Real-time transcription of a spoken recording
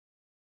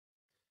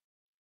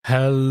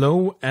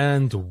Hello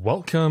and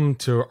welcome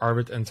to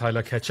Arvid and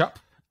Tyler Catch Up.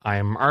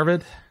 I'm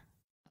Arvid.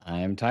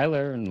 I'm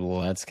Tyler, and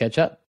let's catch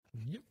up.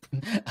 Yep.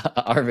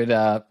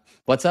 Arvid,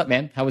 what's up,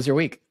 man? How was your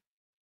week?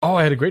 Oh,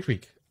 I had a great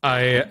week.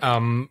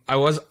 I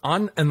was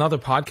on another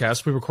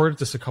podcast. We recorded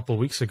this a couple of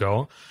weeks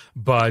ago,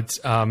 but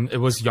it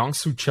was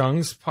Yongsoo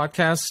Chung's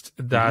podcast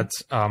that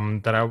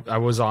I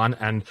was on,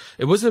 and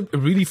it was a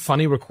really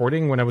funny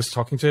recording. When I was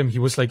talking to him, he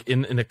was like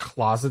in a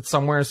closet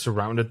somewhere,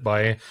 surrounded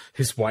by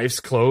his wife's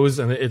clothes,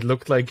 and it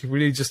looked like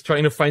really just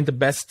trying to find the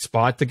best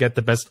spot to get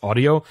the best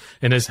audio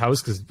in his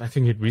house, because I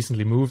think he'd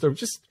recently moved or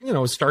just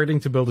starting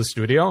to build a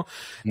studio.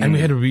 And we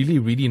had a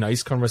really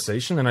nice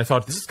conversation, and I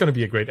thought this is going to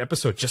be a great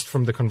episode just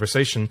from the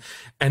conversation.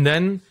 And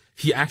then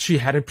he actually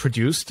had it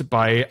produced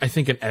by, I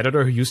think, an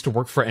editor who used to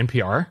work for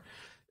NPR.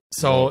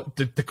 So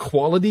the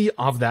quality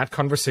of that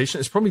conversation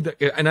is probably,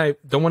 and I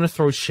don't want to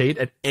throw shade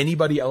at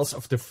anybody else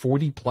of the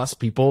 40 plus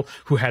people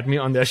who had me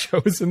on their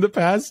shows in the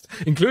past,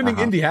 including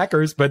indie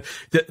hackers. But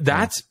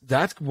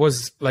that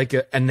was like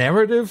a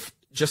narrative,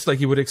 just like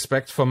you would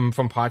expect from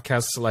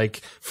podcasts like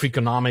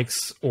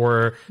Freakonomics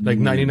or like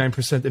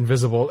 99%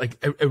 Invisible,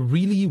 like a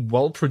really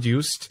well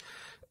produced,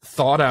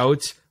 thought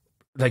out,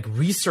 like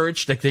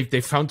research. Like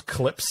they found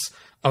clips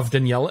of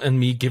Danielle and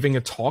me giving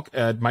a talk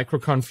at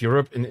MicroConf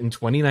Europe in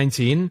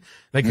 2019.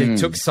 Like they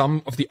took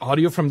some of the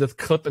audio from the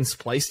clip and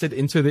spliced it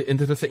into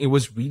the thing. It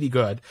was really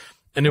good.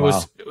 And it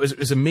was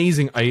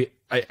amazing. I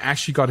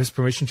actually got his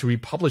permission to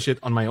republish it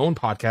on my own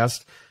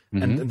podcast.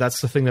 And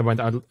that's the thing that went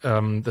out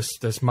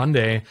this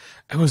Monday.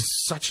 It was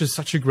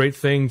such a great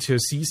thing to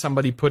see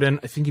somebody put in.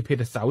 I think he paid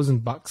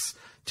 $1,000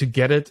 to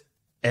get it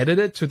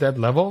edited to that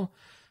level.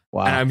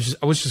 Wow. And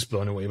I was just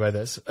blown away by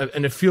this.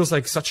 And it feels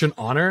like such an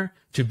honor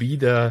to be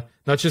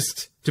not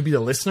just to be the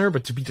listener,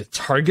 but to be the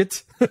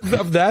target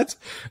of that.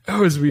 It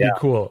was really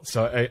cool.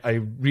 So I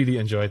really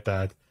enjoyed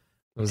that.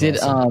 It was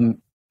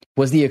awesome.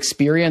 Was the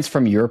experience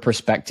from your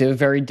perspective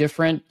very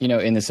different,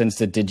 in the sense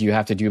that did you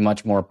have to do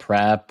much more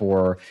prep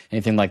or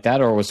anything like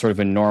that? Or was sort of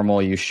a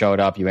normal, you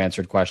showed up, you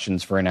answered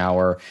questions for an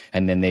hour,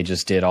 and then they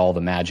just did all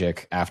the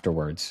magic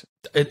afterwards?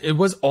 It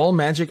was all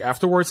magic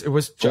afterwards. It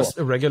was just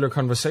a regular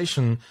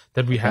conversation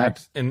that we had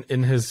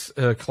in his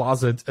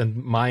closet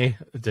and my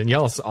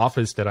Danielle's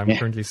office that I'm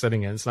currently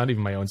sitting in. It's not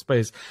even my own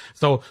space.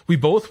 So we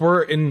both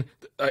were in,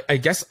 I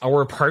guess,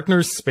 our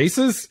partners'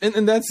 spaces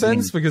in that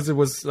sense, because it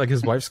was like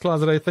his wife's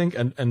closet, I think,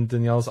 and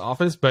Danielle's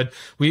office. But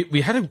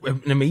we had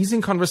an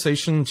amazing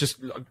conversation just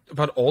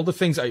about all the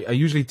things. I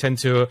usually tend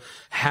to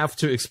have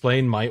to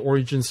explain my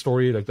origin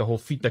story, like the whole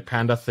Feedback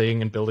Panda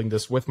thing and building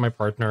this with my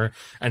partner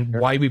and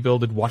why we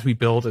build it, what we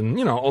built, and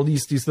all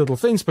these little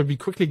things. But we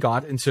quickly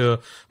got into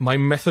my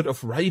method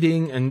of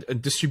writing and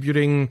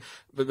distributing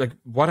like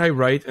what I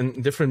write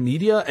in different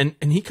media, and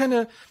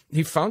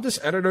he found this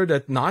editor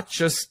that not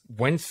just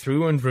went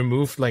through and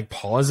removed like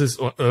pauses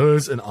or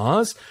uhs and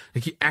ahs.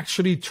 Like he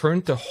actually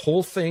turned the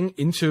whole thing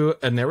into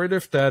a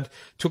narrative that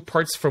took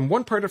parts from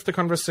one part of the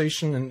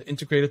conversation and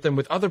integrated them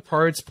with other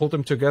parts, pulled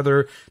them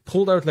together,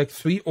 pulled out like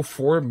 3 or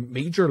 4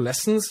 major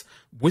lessons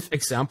with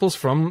examples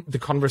from the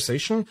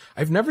conversation.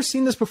 I've never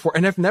seen this before,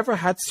 and I've never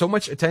had so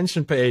much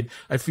attention paid,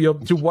 I feel,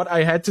 to what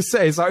I had to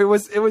say. So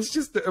it was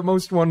just the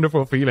most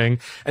wonderful feeling.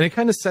 And it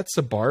kind of sets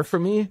a bar for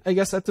me, I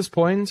guess, at this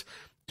point,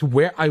 to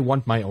where I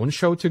want my own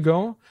show to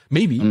go.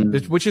 Maybe,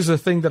 which is a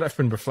thing that I've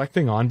been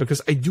reflecting on, because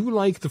I do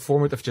like the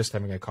format of just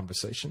having a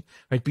conversation,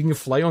 right? Being a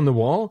fly on the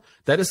wall.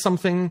 That is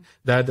something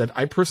that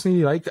I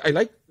personally like. I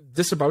like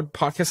this about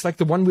podcasts like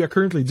the one we are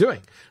currently doing,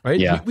 right?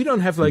 Yeah. We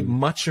don't have like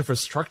much of a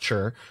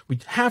structure. We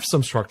have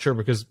some structure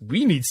because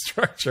we need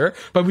structure,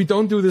 but we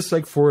don't do this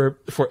like for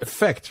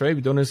effect, right?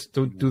 We don't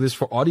do this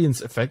for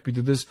audience effect. We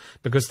do this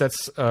because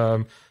that's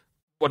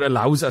what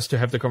allows us to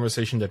have the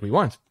conversation that we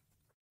want.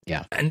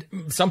 Yeah. And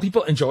some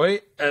people enjoy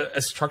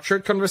a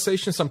structured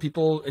conversation. Some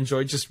people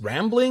enjoy just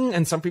rambling,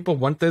 and some people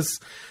want this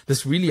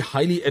really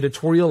highly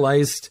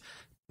editorialized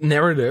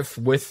narrative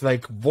with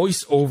like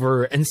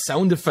voiceover and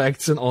sound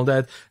effects and all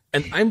that.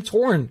 And I'm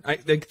torn.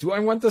 Do I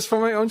want this for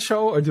my own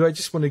show, or do I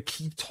just want to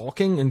keep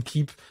talking and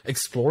keep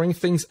exploring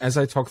things as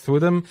I talk through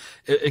them?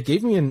 It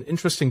gave me an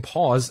interesting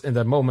pause in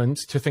that moment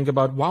to think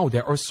about, wow,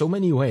 there are so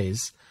many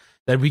ways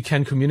that we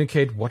can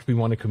communicate what we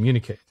want to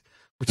communicate,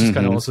 which is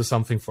kind of also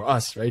something for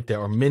us, right? There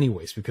are many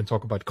ways we can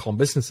talk about calm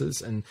businesses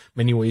and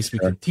many ways we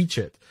can teach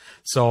it.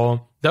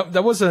 So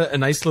that was a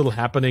nice little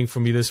happening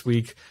for me this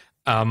week.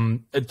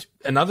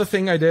 Another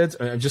thing I did,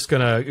 I'm just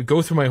gonna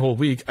go through my whole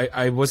week.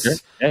 I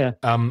was,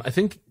 I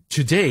think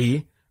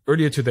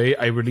earlier today,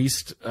 I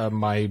released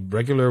my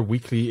regular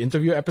weekly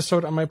interview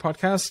episode on my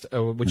podcast,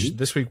 which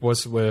this week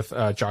was with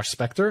Josh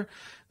Spector,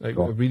 like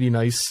a really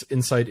nice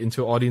insight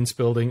into audience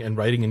building and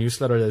writing a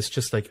newsletter that's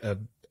just like a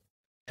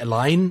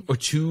line or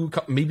two,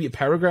 maybe a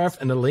paragraph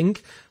and a link.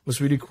 It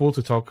was really cool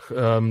to talk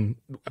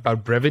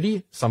about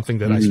brevity, something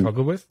that I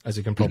struggle with, as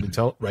you can probably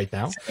tell right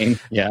now. Same.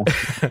 Yeah.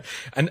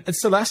 And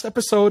it's the last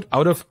episode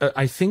out of,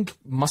 I think,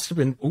 must have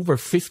been over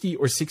 50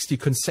 or 60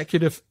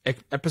 consecutive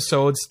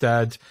episodes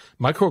that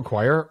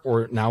MicroAcquire,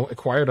 or now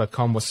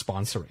Acquire.com, was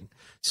sponsoring.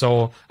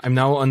 So I'm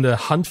now on the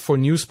hunt for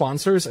new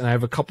sponsors, and I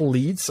have a couple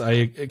leads.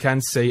 I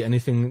can't say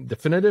anything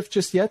definitive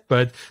just yet,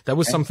 but that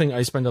was something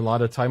I spent a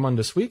lot of time on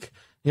this week,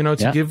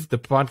 to give the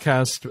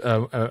podcast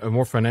a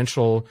more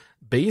financial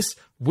base,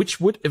 which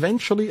would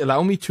eventually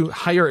allow me to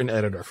hire an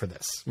editor for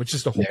this, which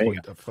is the whole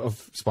point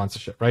of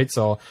sponsorship, right?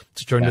 So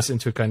to turn this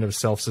into a kind of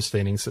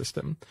self-sustaining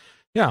system.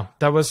 Yeah,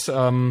 that's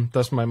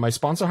my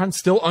sponsor hunt,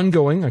 still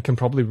ongoing. I can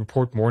probably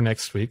report more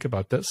next week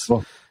about this.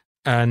 Cool.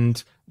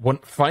 And one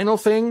final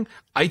thing,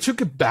 I took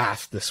a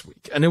bath this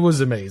week, and it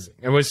was amazing.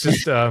 It was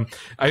just,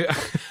 I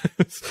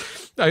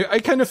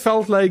kind of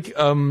felt like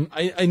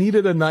I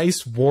needed a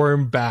nice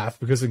warm bath,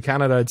 because in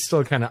Canada it's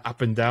still kind of up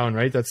and down,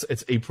 right?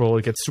 It's April,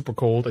 it gets super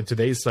cold, and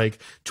today's like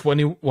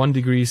 21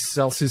 degrees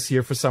Celsius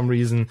here for some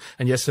reason,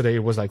 and yesterday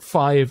it was like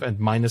 5 and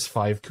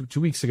 -5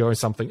 two weeks ago or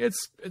something.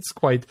 It's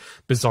quite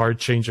bizarre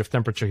change of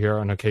temperature here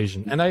on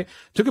occasion. And I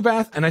took a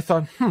bath, and I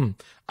thought,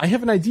 I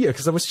have an idea,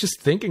 because I was just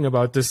thinking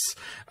about this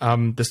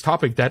this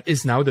topic that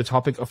is now the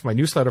topic of my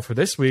newsletter for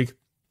this week.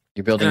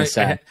 You're building a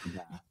set.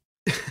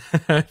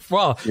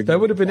 Well, that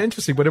would have been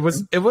interesting, but it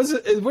was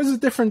a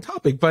different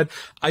topic. But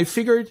I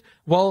figured,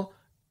 well,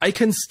 I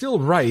can still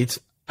write.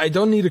 I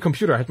don't need a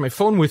computer. I had my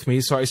phone with me,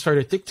 so I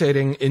started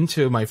dictating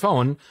into my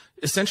phone.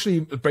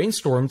 Essentially,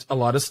 brainstormed a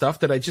lot of stuff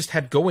that I just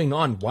had going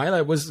on while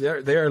I was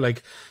there,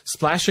 like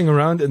splashing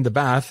around in the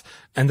bath.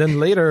 And then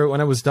later,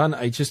 when I was done,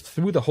 I just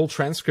threw the whole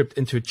transcript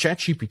into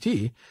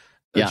ChatGPT,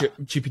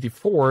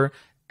 GPT-4,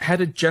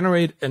 had it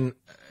generate an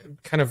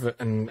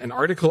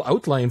article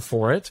outline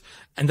for it,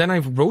 and then I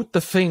wrote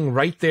the thing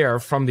right there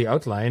from the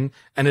outline,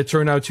 and it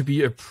turned out to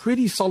be a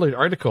pretty solid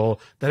article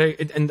that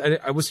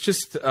I was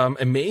just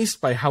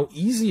amazed by how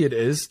easy it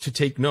is to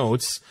take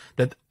notes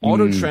that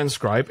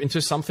auto-transcribe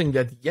into something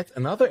that yet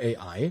another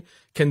AI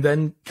can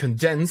then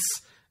condense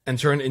and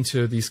turn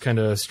into these kind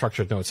of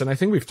structured notes. And I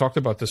think we've talked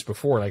about this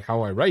before, like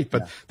how I write,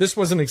 but this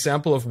was an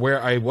example of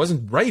where I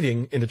wasn't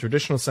writing in the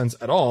traditional sense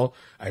at all.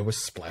 I was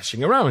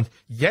splashing around,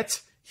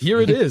 yet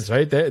here it is,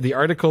 right? The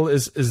article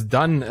is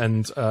done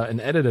and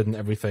edited and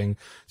everything.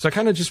 So I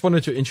kind of just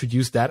wanted to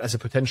introduce that as a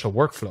potential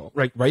workflow,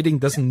 right? Writing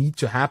doesn't need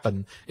to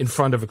happen in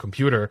front of a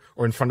computer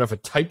or in front of a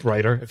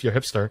typewriter if you're a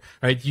hipster,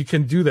 right? You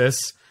can do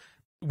this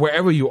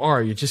wherever you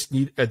are. You just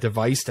need a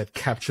device that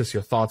captures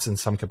your thoughts in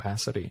some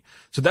capacity.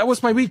 So that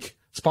was my week.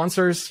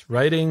 Sponsors,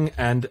 writing,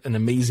 and an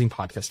amazing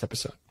podcast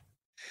episode.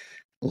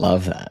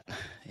 Love that.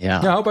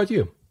 Yeah. How about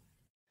you?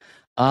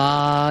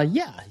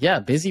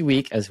 Busy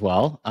week as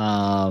well.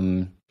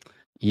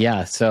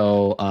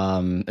 So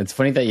it's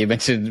funny that you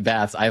mentioned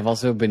baths. I've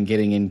also been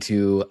getting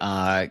into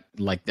I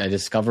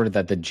discovered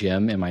that the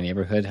gym in my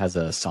neighborhood has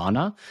a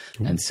sauna.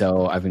 And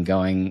so I've been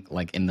going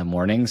like in the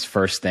mornings,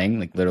 first thing,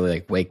 like literally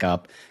like wake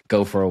up,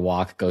 go for a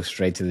walk, go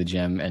straight to the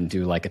gym and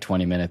do like a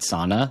 20-minute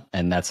sauna.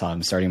 And that's how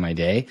I'm starting my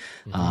day.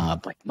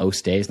 Like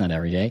most days, not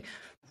every day.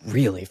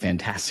 Really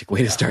fantastic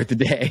way to start the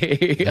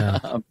day.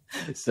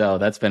 So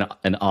that's been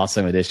an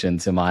awesome addition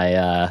to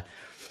my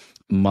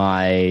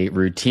my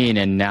routine,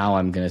 and now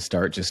I'm going to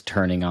start just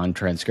turning on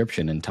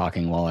transcription and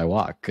talking while I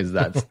walk, because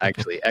that's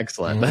actually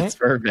excellent. That's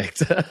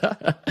perfect.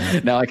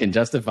 Now I can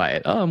justify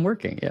it. Oh, I'm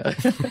working. Yeah.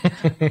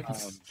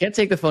 Can't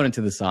take the phone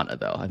into the sauna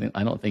though.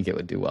 I don't think it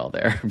would do well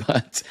there.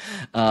 But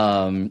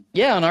on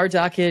our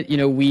docket,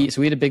 we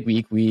had a big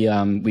week.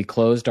 We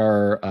closed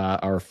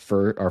our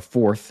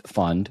fourth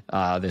fund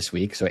this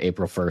week. So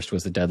April 1st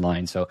was the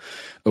deadline. So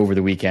over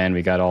the weekend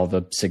we got all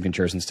the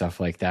signatures and stuff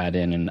like that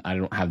in, and I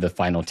don't have the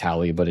final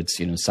tally, but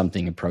it's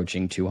something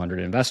approaching 200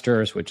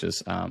 investors, which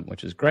is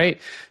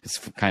great. It's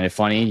kind of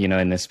funny,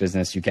 in this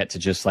business, you get to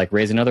just like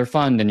raise another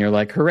fund and you're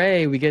like,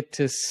 hooray, we get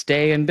to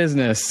stay in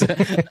business.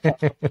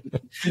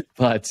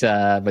 But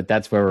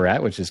that's where we're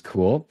at, which is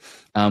cool.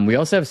 We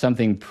also have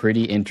something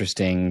pretty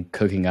interesting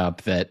cooking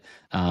up that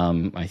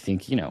I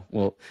think,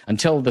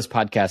 until this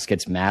podcast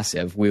gets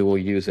massive, we will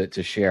use it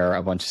to share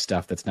a bunch of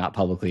stuff that's not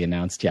publicly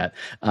announced yet.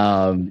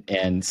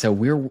 And so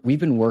we've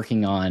been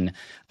working on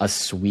a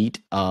suite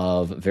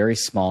of very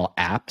small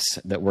apps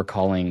that we're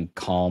calling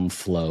Calm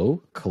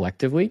Flow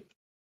collectively.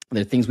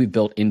 They're things we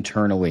built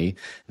internally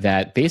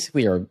that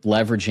basically are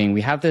leveraging.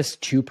 We have this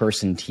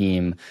 2-person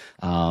team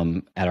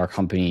at our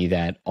company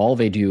that all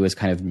they do is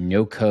kind of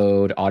no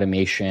code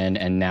automation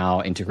and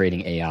now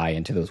integrating AI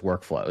into those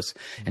workflows.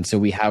 And so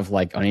we have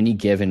like on any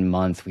given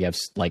month, we have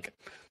like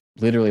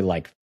literally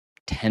like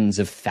tens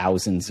of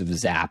thousands of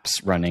zaps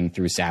running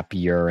through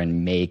Zapier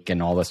and Make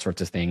and all those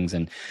sorts of things.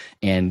 And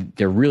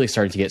they're really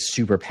starting to get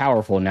super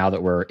powerful now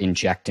that we're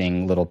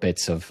injecting little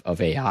bits of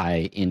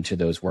AI into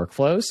those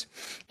workflows.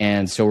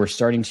 And so we're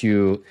starting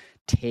to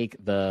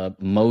take the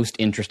most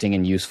interesting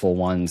and useful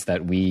ones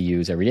that we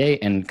use every day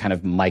and kind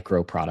of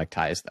micro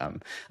productize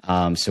them.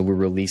 So we're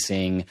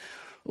releasing,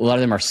 a lot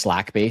of them are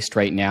Slack based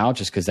right now,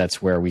 just because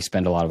that's where we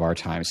spend a lot of our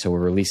time. So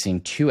we're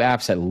releasing 2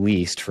 apps at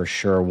least for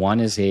sure.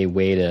 One is a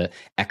way to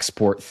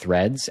export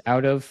threads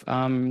out of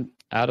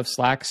out of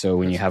Slack. So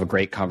when you have a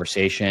great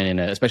conversation,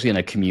 especially in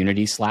a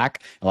community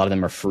Slack, a lot of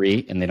them are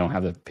free and they don't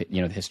have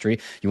the history.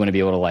 You want to be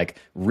able to like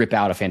rip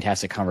out a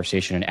fantastic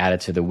conversation and add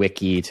it to the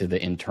wiki, to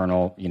the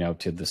internal,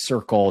 to the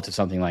circle, to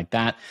something like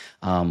that.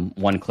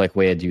 One click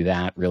way to do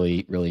that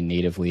really, really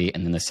natively.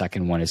 And then the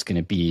second one is going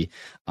to be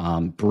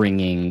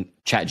bringing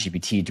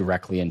ChatGPT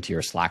directly into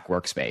your Slack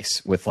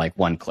workspace with like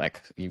one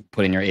click. You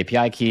put in your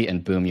API key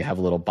and boom, you have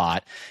a little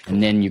bot.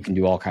 And then you can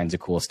do all kinds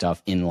of cool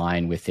stuff in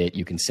line with it.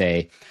 You can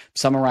say,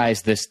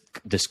 summarize this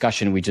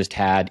discussion we just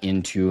had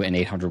into an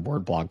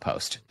 800-word blog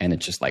post. And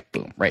it's just like,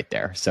 boom, right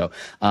there. So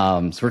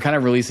we're kind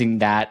of releasing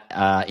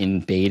that in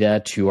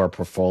beta to our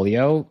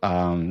portfolio.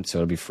 So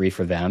it'll be free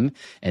for them.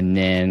 And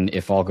then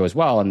if all goes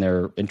well and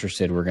they're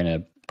interested, we're going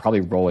to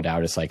probably roll it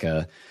out as like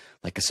a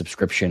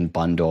subscription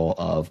bundle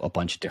of a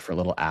bunch of different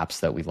little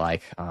apps that we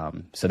like.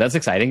 So that's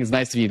exciting. It's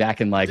nice to be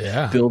back in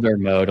builder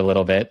mode a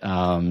little bit.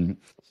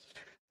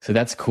 So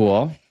that's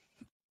cool.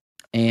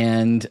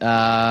 And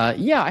I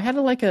had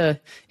a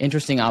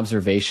interesting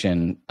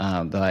observation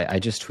that I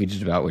just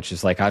tweeted about, which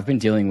is like I've been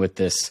dealing with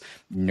this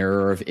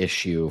nerve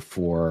issue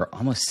for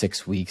almost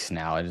 6 weeks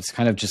now. And it's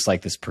kind of just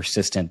like this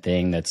persistent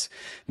thing that's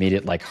made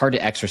it like hard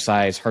to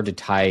exercise, hard to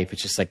type.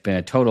 It's just like been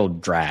a total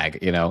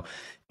drag,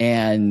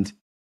 and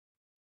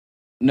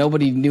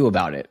nobody knew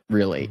about it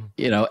really,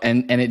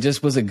 and it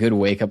just was a good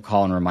wake up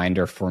call and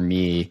reminder for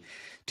me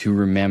to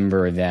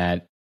remember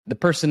that the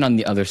person on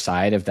the other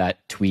side of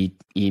that tweet,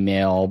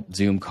 email,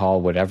 Zoom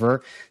call,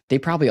 whatever, they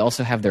probably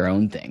also have their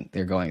own thing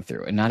they're going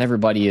through. And not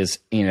everybody is,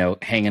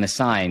 hanging a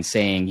sign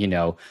saying,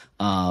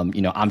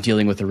 I'm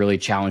dealing with a really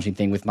challenging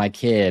thing with my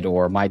kid,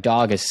 or my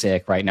dog is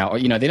sick right now. Or,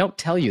 they don't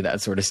tell you that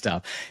sort of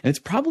stuff. And it's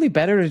probably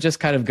better to just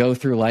kind of go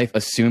through life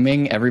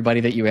assuming everybody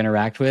that you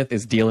interact with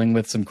is dealing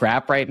with some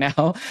crap right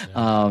now,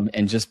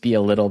 and just be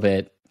a little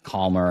bit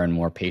calmer and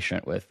more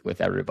patient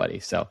with everybody.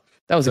 So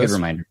that was a good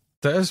reminder.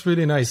 That is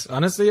really nice.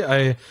 Honestly,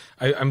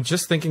 I'm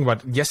just thinking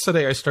about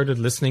yesterday. I started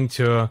listening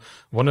to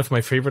one of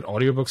my favorite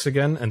audiobooks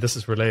again, and this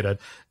is related.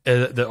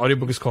 The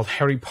audiobook is called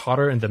Harry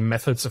Potter and the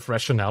Methods of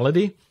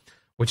Rationality,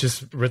 which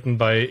is written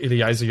by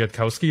Eliezer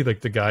Yudkowsky,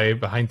 like the guy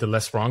behind the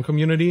Less Wrong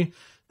community,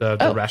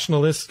 the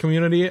rationalist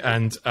community.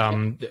 And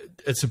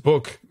it's a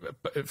book,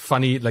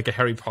 funny, like a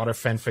Harry Potter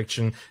fan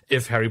fiction,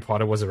 if Harry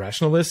Potter was a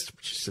rationalist,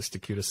 which is just the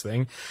cutest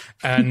thing.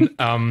 And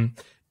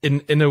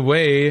in a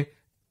way,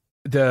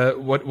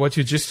 what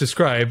you just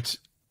described,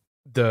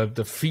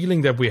 the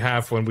feeling that we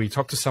have when we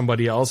talk to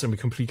somebody else and we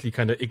completely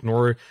kind of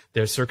ignore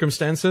their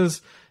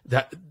circumstances,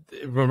 that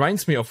it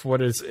reminds me of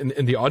what is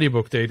in the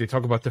audiobook. They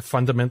talk about the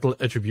fundamental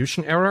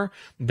attribution error,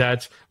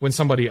 that when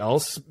somebody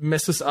else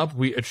messes up,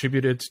 we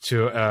attribute it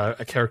to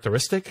a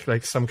characteristic,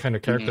 like some kind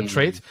of character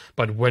trait.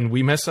 But when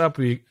we mess up,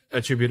 we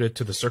attribute it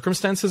to the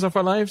circumstances of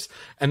our lives.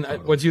 And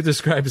what you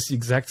describe is the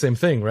exact same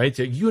thing, right?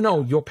 You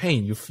know your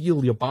pain, you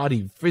feel your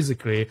body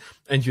physically,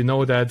 and you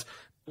know that,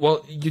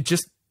 well,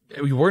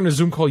 you were in a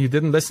Zoom call, you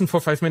didn't listen for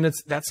 5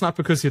 minutes. That's not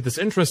because you're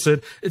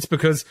disinterested. It's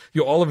because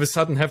you all of a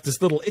sudden have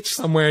this little itch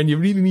somewhere and you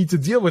really need to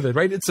deal with it,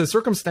 right? It's a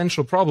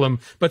circumstantial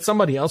problem, but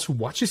somebody else who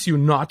watches you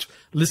not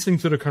listening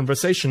to the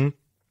conversation,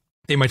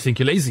 they might think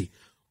you're lazy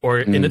or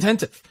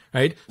inattentive,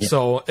 right? Yeah.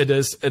 So it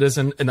is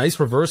a nice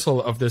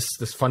reversal of this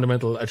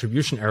fundamental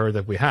attribution error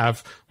that we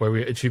have, where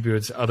we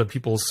attribute other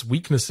people's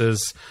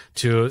weaknesses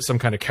to some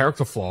kind of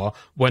character flaw,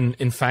 when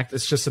in fact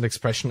it's just an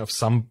expression of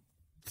some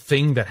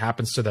thing that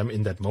happens to them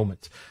in that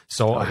moment.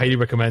 So I highly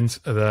recommend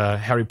the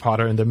Harry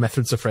Potter and the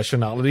Methods of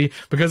Rationality,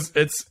 because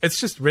it's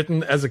just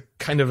written as a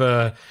kind of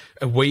a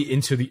way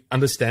into the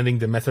understanding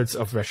the methods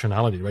of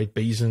rationality, right?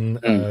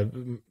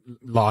 Bayesian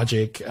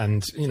logic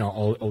and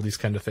all these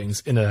kind of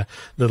things in a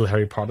little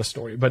Harry Potter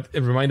story. But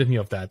it reminded me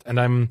of that, and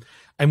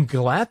I'm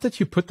glad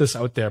that you put this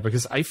out there,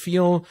 because I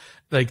feel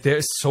like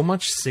there's so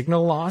much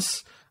signal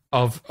loss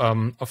of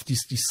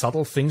these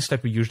subtle things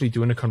that we usually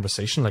do in a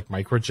conversation, like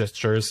micro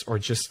gestures or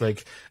just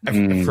like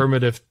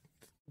affirmative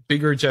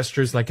bigger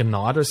gestures like a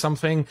nod or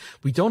something.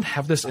 We don't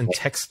have this in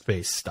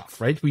text-based stuff,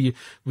 right? We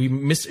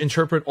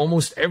misinterpret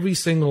almost every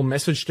single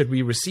message that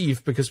we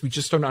receive because we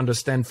just don't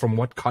understand from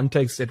what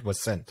context it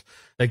was sent.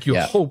 Like you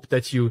hope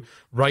that you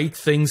write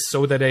things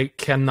so that they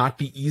cannot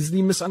be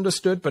easily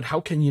misunderstood, but how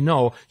can you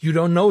know? You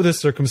don't know the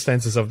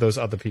circumstances of those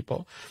other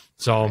people.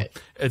 So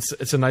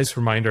it's a nice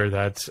reminder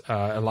that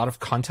a lot of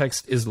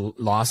context is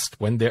lost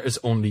when there is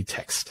only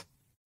text.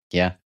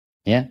 Yeah.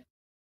 Yeah.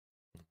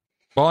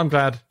 Well, I'm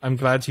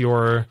glad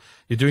you're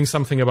doing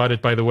something about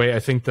it. By the way, I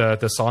think the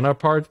sauna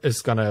part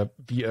is gonna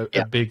be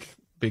a big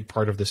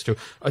part of this too.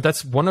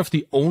 That's one of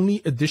the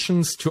only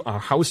additions to our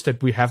house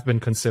that we have been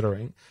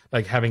considering,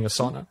 like having a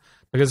sauna,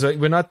 because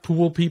we're not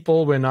pool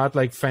people, we're not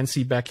like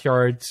fancy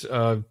backyard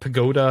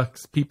pagoda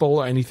people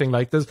or anything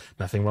like this.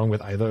 Nothing wrong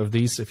with either of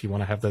these. If you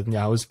want to have that in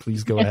your house,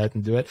 please go ahead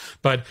and do it.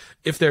 But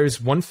if there is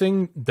one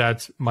thing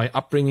that my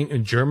upbringing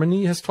in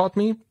Germany has taught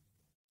me,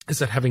 is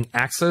that having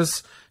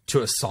access to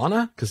a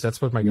sauna, because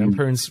that's what my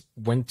grandparents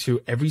went to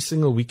every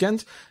single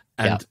weekend,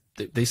 and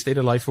they stayed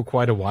alive for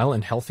quite a while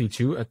and healthy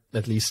too,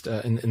 at least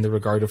in the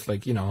regard of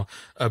like,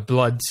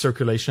 blood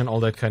circulation, all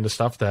that kind of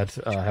stuff that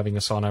having a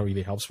sauna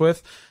really helps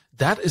with.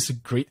 That is a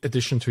great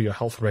addition to your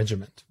health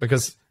regimen,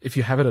 because if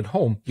you have it at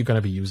home, you're going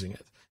to be using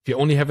it. If you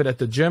only have it at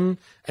the gym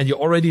and you're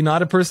already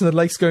not a person that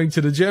likes going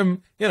to the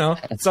gym,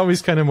 it's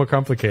always kind of more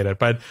complicated.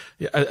 But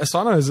yeah, a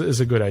sauna is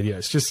a good idea.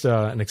 It's just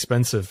an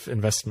expensive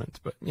investment,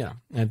 but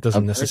it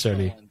doesn't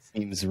necessarily.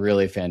 Seems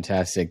really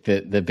fantastic.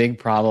 The big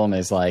problem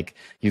is like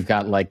you've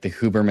got like the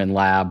Huberman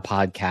Lab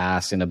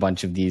podcast and a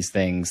bunch of these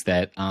things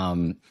that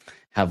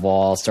have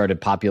all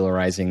started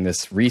popularizing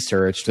this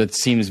research that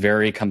seems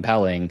very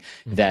compelling,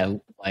 that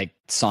like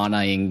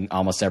saunaing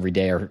almost every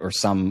day or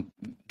some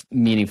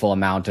meaningful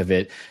amount of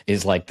it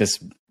is like this,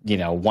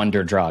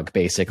 wonder drug,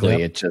 basically. Yep.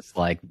 It just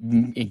like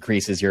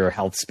increases your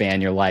health span,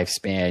 your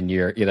lifespan,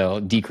 your,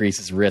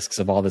 decreases risks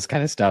of all this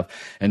kind of stuff.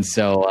 And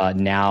so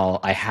now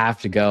I have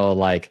to go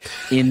like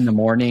in the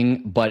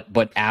morning, but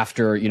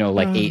after,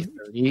 like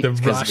 8:30, the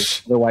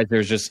rush. Otherwise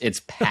it's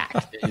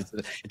packed.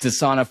 it's a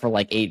sauna for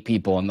like 8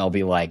 people and they'll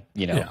be like,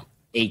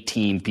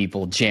 18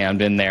 people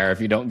jammed in there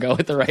if you don't go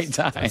at the right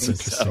time. That's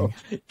interesting. So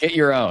get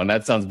your own.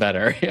 That sounds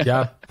better.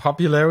 Yeah.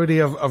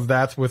 Popularity of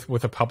that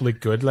with a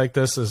public good like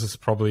this is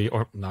probably,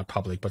 or not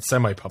public, but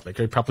semi-public,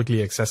 or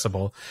publicly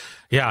accessible.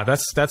 Yeah,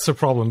 that's the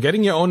problem.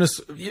 Getting your own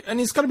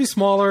and it's going to be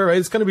smaller, right?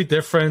 It's going to be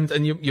different,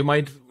 and you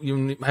might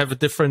have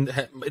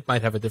it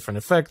might have a different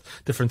effect,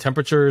 different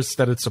temperatures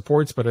that it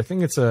supports, but I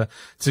think it's a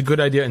good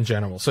idea in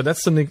general. So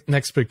that's the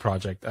next big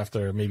project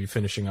after maybe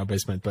finishing our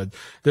basement. But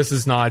this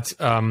is not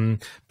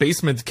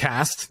Basement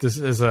Cast. This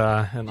is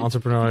an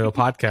entrepreneurial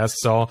podcast.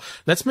 So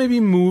let's maybe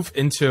move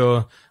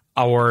into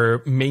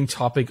our main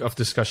topic of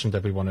discussion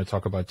that we want to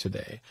talk about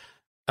today.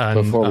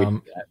 And, before we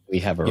do that, we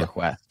have a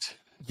request.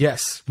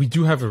 Yes, we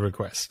do have a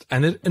request,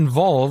 and it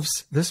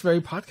involves this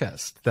very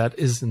podcast that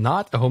is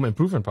not a home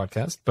improvement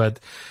podcast, but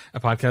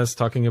a podcast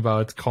talking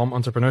about calm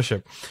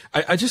entrepreneurship.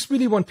 I just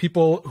really want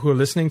people who are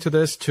listening to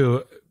this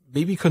to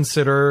maybe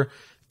consider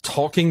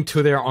talking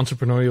to their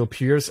entrepreneurial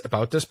peers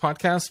about this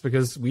podcast,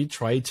 because we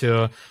try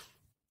to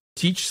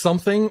teach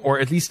something,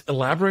 or at least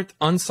elaborate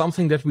on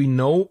something that we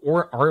know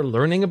or are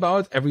learning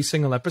about every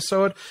single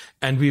episode.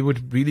 And we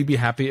would really be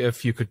happy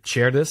if you could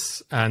share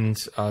this and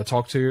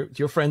talk to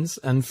your friends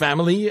and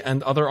family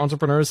and other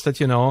entrepreneurs that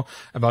you know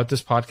about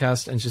this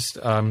podcast, and just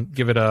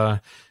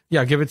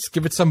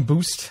give it some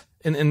boost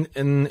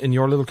in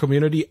your little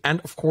community. And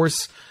of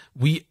course,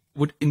 we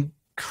would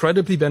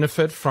incredibly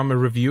benefit from a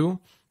review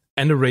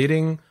and a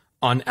rating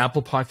on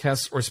Apple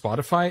Podcasts or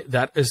Spotify.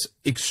 That is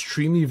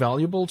extremely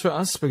valuable to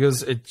us,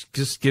 because it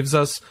just gives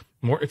us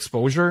more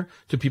exposure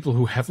to people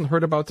who haven't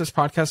heard about this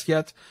podcast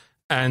yet.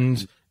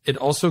 And it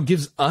also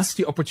gives us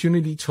the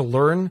opportunity to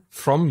learn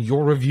from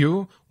your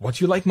review what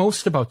you like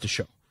most about the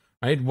show,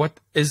 right? What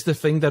is the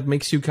thing that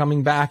makes you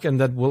coming back, and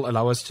that will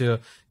allow us to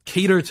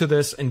cater to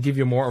this and give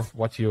you more of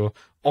what you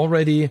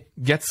already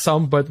get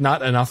some, but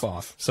not enough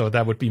of. So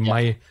that would be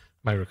my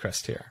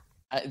request here.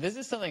 This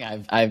is something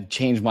I've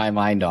changed my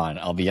mind on,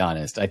 I'll be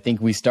honest. I think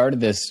we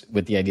started this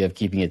with the idea of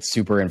keeping it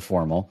super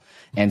informal.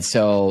 And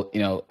so,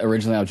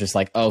 originally I was just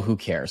like, oh, who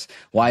cares?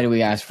 Why do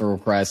we ask for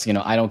requests?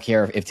 I don't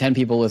care if 10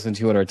 people listen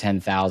to it or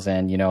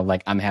 10,000,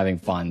 like I'm having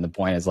fun. The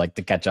point is like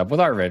to catch up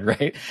with Arvid,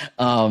 right?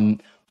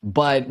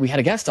 But we had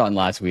a guest on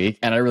last week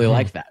and I really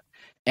liked that.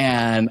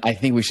 And I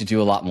think we should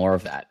do a lot more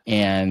of that.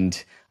 And,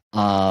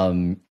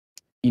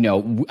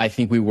 I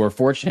think we were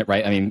fortunate,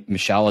 right? I mean,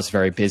 Michelle was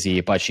very busy,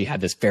 but she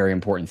had this very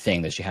important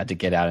thing that she had to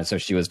get out. And so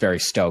she was very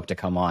stoked to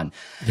come on.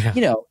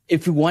 Yeah.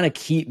 If we want to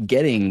keep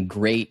getting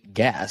great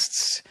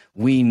guests,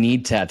 we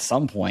need to, at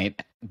some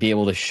point, be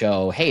able to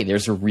show, hey,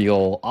 there's a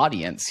real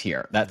audience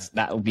here.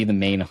 That would be the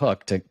main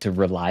hook to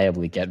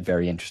reliably get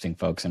very interesting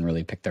folks and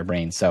really pick their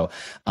brains. So,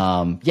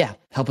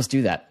 help us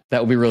do that.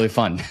 That would be really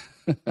fun.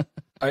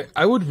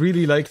 I would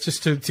really like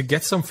just to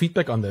get some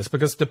feedback on this,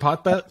 because the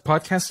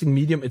podcasting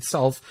medium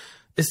itself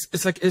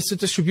it's a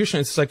distribution.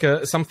 It's like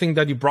something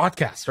that you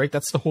broadcast, right?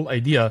 That's the whole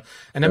idea.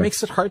 And it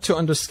makes it hard to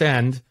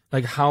understand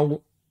like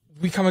how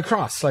we come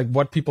across, like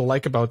what people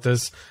like about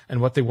this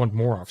and what they want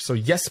more of. So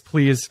yes,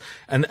 please.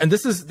 And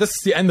this is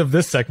the end of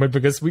this segment,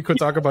 because we could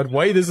talk about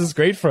why this is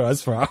great for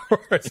us for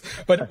hours.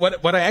 But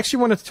what I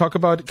actually wanted to talk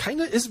about kind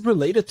of is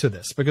related to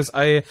this, because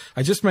I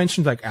just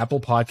mentioned like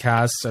Apple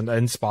Podcasts and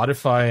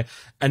Spotify,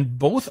 and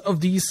both of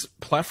these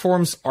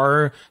platforms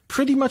are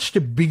pretty much the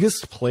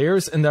biggest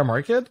players in their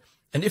market.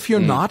 And if you're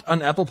not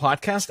on Apple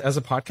Podcast as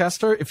a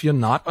podcaster, if you're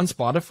not on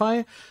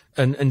Spotify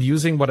and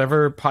using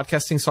whatever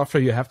podcasting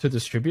software you have to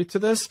distribute to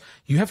this,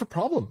 you have a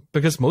problem,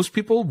 because most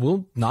people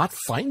will not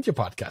find your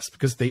podcast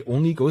because they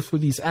only go through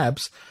these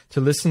apps to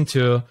listen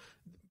to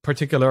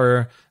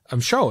particular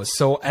shows.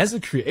 So as a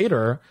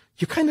creator,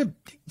 you're kind of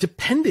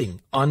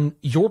depending on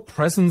your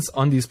presence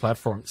on these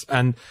platforms.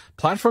 And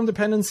platform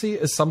dependency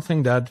is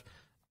something that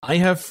I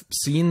have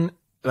seen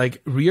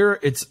like rear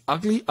its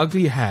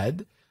ugly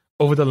head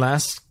over the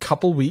last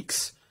couple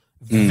weeks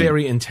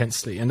very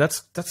intensely. And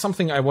that's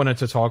something I wanted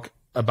to talk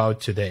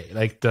about today.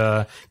 Like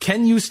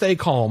can you stay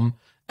calm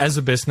as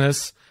a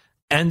business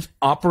and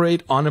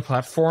operate on a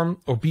platform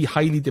or be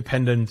highly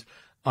dependent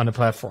on a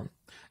platform.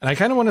 And I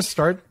kind of want to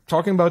start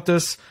talking about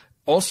this,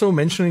 also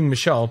mentioning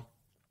Michelle,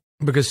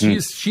 because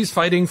she's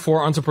fighting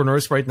for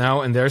entrepreneurs right now,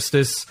 and there's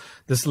this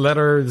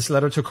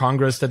letter to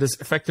Congress that is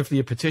effectively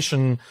a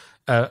petition,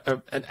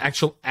 an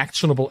actual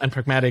actionable and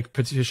pragmatic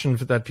petition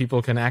that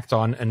people can act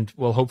on, and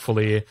will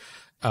hopefully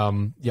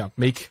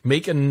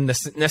make a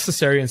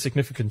necessary and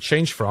significant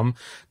change from.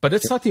 But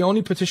it's not the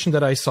only petition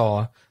that I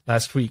saw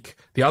last week.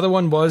 The other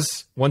one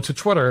was one to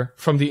Twitter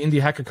from the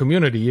indie hacker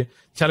community,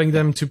 telling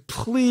them to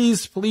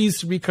please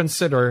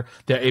reconsider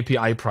their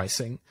API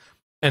pricing.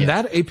 And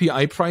that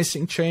API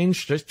pricing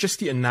change, just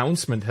the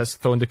announcement has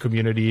thrown the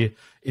community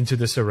into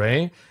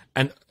disarray.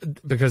 And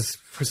because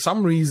for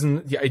some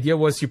reason, the idea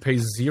was you pay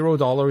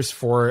 $0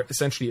 for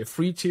essentially a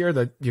free tier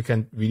that you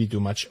can't really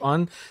do much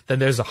on. Then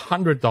there's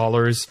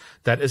 $100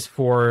 that is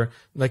for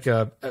like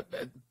a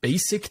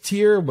basic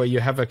tier where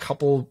you have a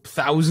couple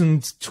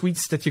thousand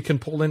tweets that you can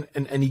pull in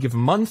any given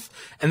month.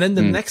 And then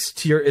the next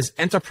tier is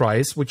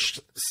enterprise,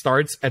 which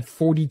starts at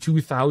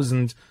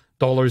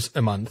 $42,000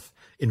 a month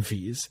in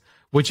fees,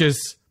 which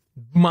is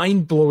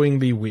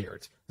mind-blowingly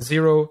weird.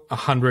 0,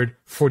 100,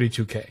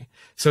 42K.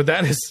 So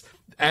that is,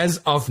 as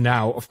of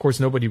now, of course,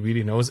 nobody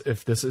really knows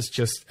if this is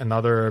just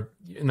another,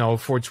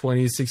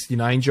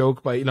 42069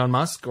 joke by Elon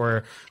Musk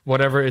or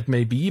whatever it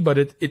may be, but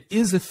it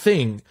is a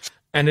thing.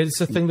 And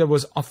it's a thing that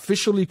was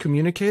officially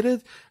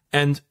communicated.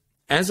 And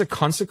as a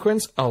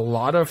consequence, a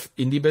lot of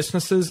indie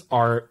businesses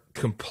are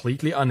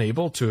completely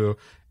unable to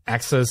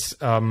access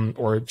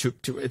or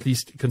to at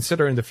least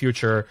consider in the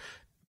future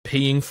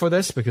paying for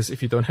this, because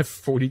if you don't have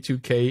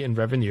 42K in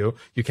revenue,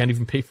 you can't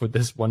even pay for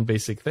this one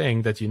basic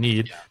thing that you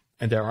need. Yeah.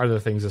 And there are other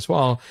things as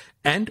well.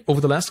 And over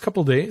the last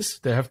couple of days,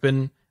 there has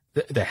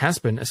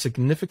been a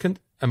significant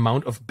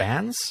amount of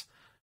bans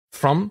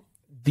from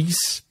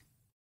these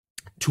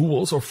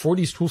tools, or for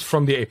these tools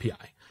from the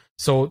API.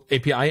 So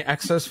API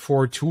access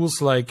for tools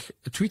like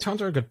Tweet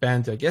Hunter got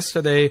banned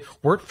yesterday.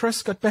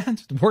 WordPress got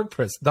banned.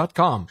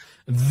 WordPress.com.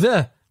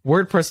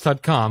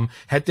 WordPress.com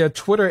had their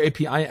Twitter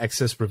API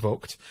access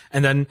revoked.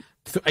 And then,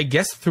 I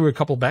guess through a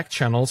couple back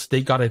channels,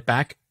 they got it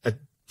back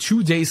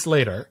 2 days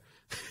later.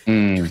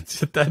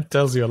 That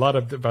tells you a lot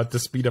about the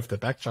speed of the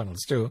back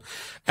channels too.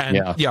 And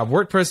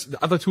WordPress,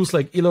 other tools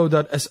like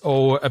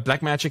elo.so,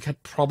 Blackmagic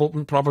had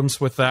problems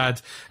with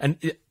that.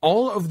 And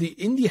all of the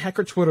indie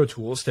hacker Twitter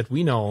tools that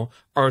we know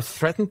are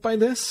threatened by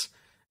this,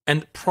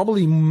 and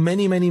probably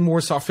many, many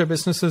more software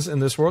businesses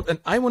in this world. And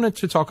I wanted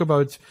to talk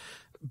about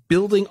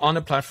building on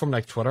a platform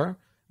like Twitter,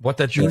 what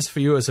that means for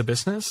you as a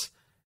business,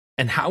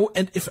 and how,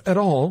 and if at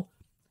all,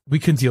 we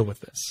can deal with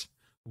this.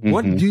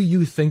 What do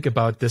you think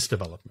about this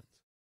development?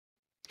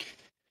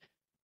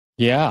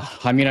 Yeah,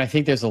 I mean, I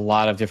think there's a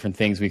lot of different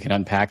things we can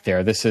unpack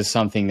there. This is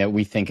something that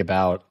we think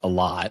about a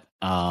lot,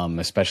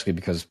 especially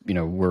because,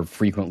 we're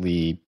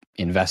frequently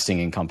investing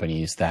in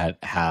companies that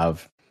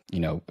have,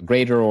 a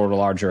greater or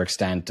larger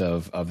extent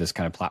of this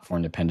kind of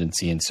platform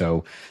dependency. And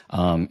so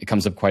it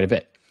comes up quite a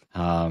bit.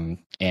 And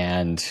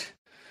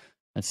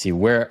let's see,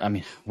 where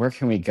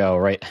can we go?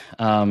 Right.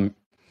 So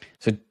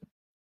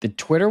the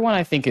Twitter one,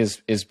 I think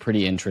is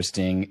pretty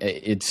interesting.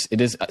 It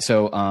is.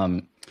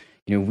 So,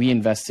 we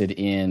invested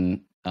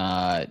in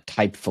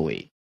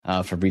Typefully,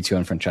 Fabrizio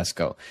and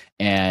Francesco.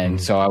 And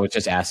so I was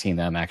just asking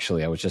them,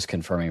 actually, I was just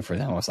confirming for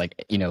them. I was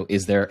like,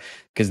 is there,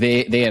 because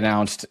they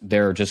announced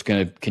they're just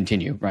going to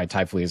continue, right?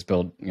 Typefully is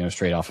built,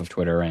 straight off of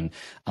Twitter. And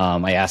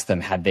I asked them,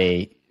 had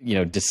they,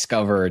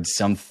 discovered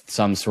some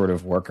sort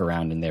of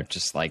workaround, and they're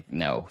just like,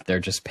 no, they're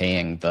just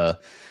paying the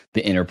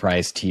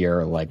enterprise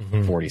tier, like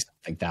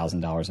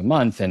 $40,000 a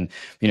month. And,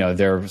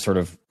 they're sort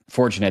of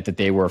fortunate that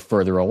they were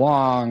further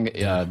along.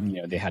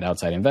 They had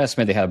outside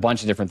investment. They had a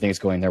bunch of different things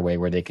going their way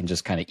where they can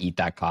just kind of eat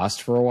that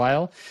cost for a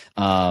while.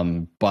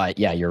 But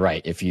yeah, you're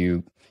right. If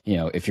you're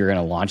going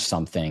to launch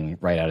something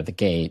right out of the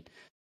gate,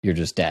 you're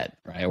just dead,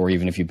 right? Or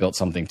even if you built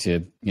something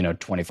to,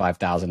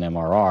 25,000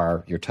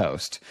 MRR, you're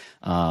toast.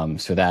 So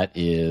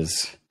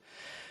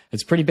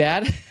it's pretty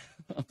bad.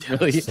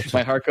 Really,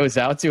 my heart goes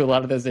out to a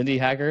lot of those indie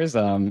hackers.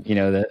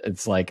 That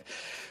it's like,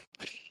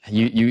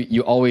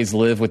 you always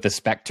live with the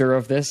specter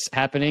of this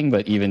happening,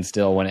 but even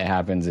still, when it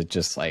happens, it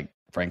just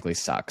frankly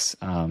sucks.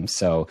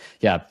 So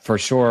yeah, for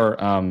sure.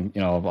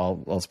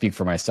 I'll speak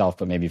for myself,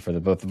 but maybe for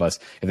the both of us,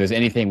 if there's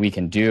anything we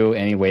can do,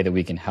 any way that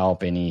we can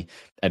help, any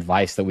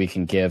advice that we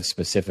can give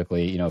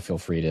specifically, feel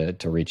free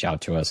to reach out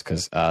to us,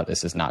 because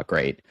this is not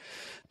great.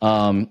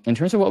 In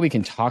terms of what we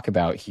can talk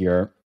about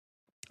here,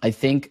 I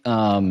think,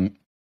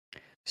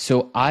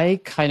 so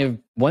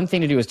one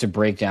thing to do is to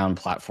break down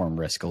platform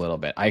risk a little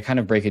bit. I kind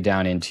of break it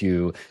down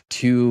into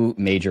two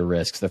major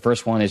risks. The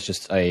first one is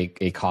just a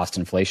cost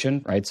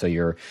inflation, right? So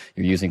you're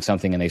using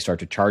something and they start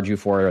to charge you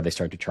for it, or they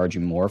start to charge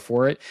you more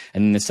for it.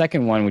 And then the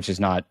second one, which is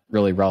not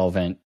really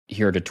relevant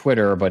here to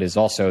Twitter, but is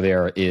also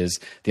there, is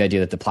the idea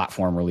that the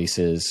platform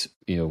releases,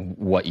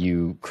 what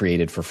you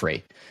created for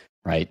free.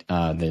 Right.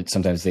 That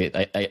sometimes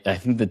I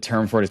think the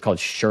term for it is called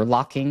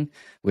Sherlocking,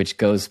 which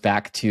goes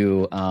back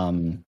to,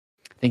 I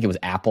think it was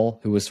Apple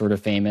who was sort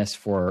of famous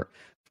for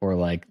or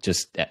like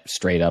just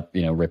straight up,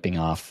 ripping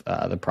off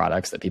the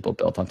products that people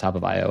built on top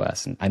of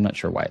iOS. And I'm not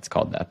sure why it's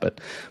called that, but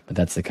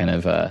that's the kind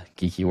of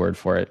geeky word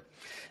for it.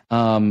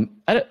 I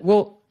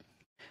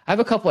have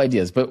a couple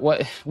ideas, but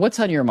what's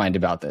on your mind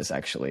about this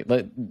actually?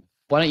 Why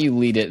don't you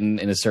lead it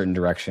in a certain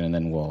direction, and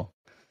then we'll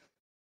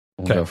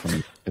go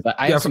from there.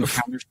 I have some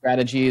counter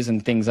strategies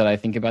and things that I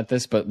think about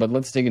this, but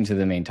let's dig into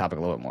the main topic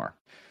a little bit more.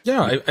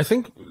 Yeah, I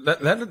think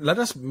let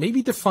us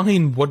maybe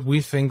define what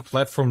we think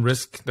platform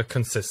risk that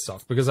consists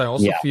of, because I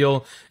also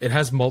feel it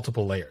has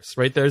multiple layers,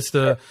 right? There's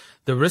the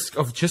risk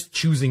of just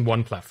choosing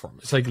one platform.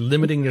 It's like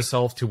limiting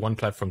yourself to one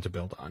platform to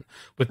build on.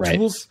 With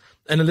tools,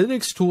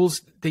 analytics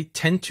tools, they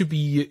tend to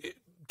be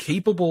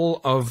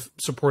capable of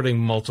supporting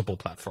multiple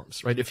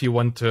platforms, right? If you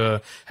want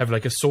to have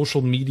like a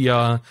social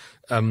media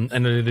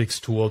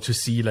analytics tool to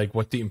see like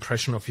what the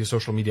impression of your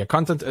social media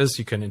content is,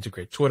 you can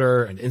integrate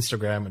Twitter and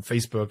Instagram and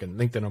Facebook and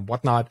LinkedIn and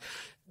whatnot.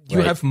 You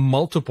have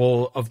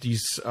multiple of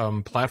these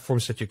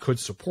platforms that you could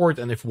support.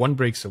 And if one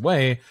breaks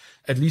away,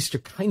 at least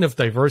you're kind of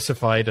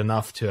diversified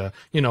enough to,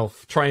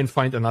 try and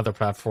find another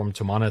platform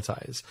to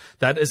monetize.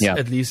 That is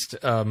at least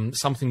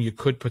something you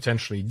could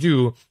potentially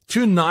do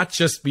to not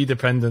just be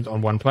dependent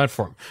on one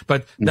platform.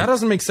 But that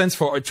doesn't make sense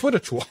for a Twitter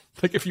tool.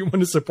 Like if you want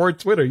to support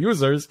Twitter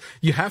users,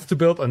 you have to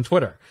build on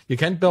Twitter. You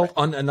can't build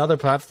on another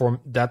platform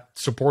that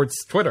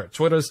supports Twitter.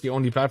 Twitter is the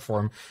only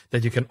platform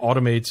that you can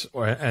automate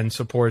and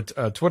support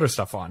Twitter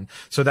stuff on.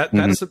 So that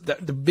is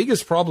the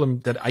biggest problem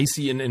that I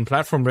see in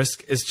platform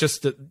risk is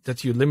just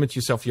that you limit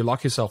yourself, you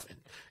lock yourself in.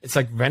 It's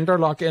like vendor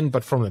lock-in,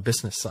 but from the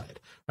business side,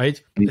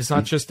 right? It's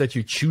not just that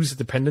you choose a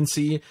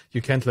dependency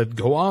you can't let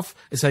go of.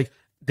 It's like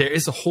there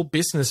is a whole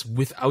business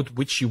without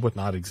which you would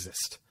not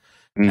exist.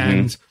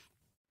 And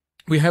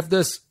we have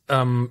this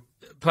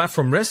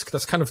platform risk,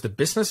 that's kind of the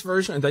business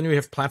version. And then we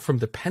have platform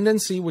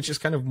dependency, which is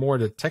kind of more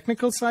the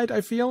technical side,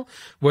 I feel,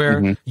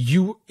 where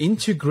you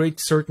integrate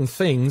certain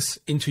things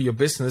into your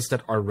business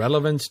that are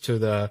relevant to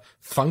the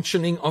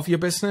functioning of your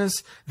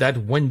business, that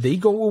when they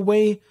go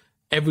away,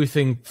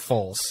 everything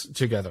falls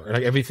together,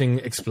 like everything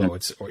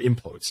explodes or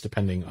implodes,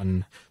 depending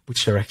on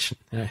which direction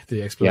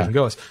the explosion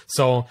goes.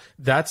 So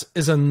that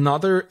is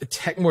another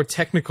more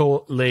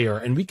technical layer.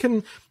 And we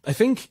can, I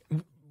think,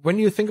 when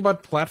you think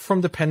about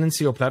platform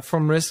dependency or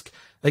platform risk,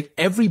 like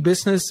every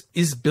business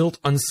is built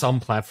on some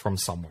platform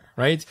somewhere,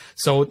 right?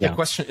 So the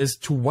question is,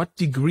 to what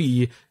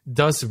degree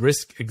does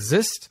risk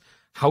exist?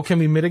 How can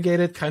we mitigate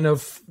it? Kind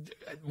of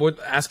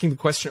asking the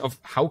question of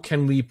how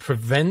can we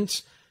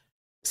prevent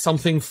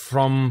something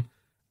from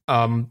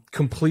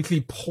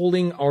completely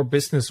pulling our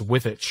business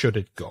with it should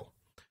it go.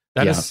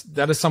 That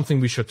is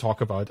something we should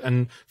talk about.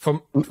 And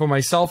for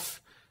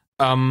myself,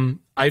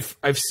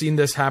 I've seen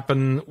this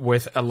happen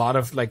with a lot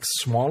of like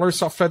smaller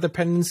software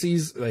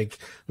dependencies, like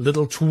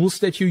little tools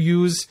that you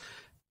use,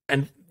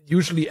 and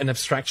usually an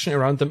abstraction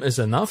around them is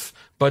enough.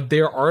 But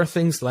there are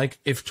things like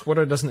if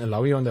Twitter doesn't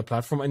allow you on the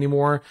platform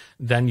anymore,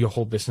 then your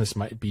whole business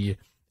might be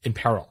in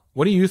peril.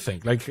 What do you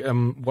think? Like,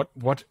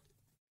 what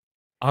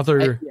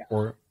other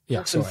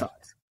some thoughts.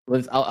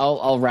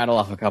 I'll rattle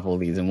off a couple of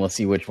these and we'll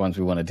see which ones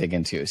we want to dig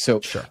into.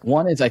 So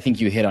one is, I think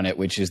you hit on it,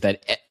 which is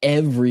that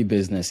every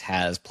business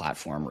has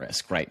platform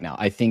risk right now.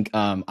 I think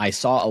I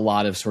saw a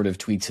lot of sort of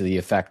tweets to the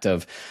effect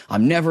of,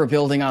 I'm never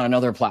building on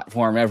another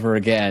platform ever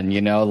again,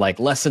 like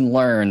lesson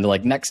learned,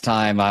 like next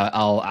time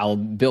I'll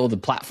build a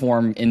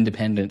platform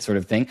independent sort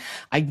of thing.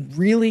 I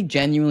really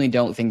genuinely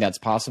don't think that's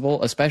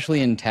possible,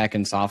 especially in tech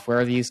and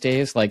software these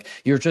days. Like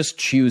you're just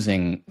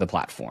choosing the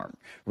platform,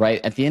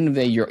 right? At the end of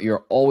the day,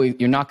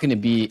 you're not going to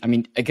be, I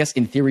mean, I guess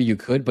in theory you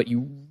could, but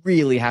you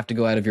really have to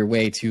go out of your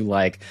way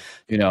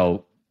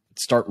to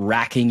start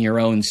racking your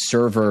own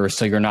server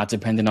so you're not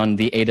dependent on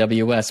the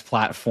AWS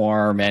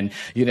platform, and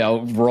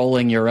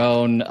rolling your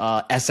own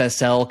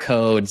SSL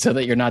code so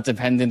that you're not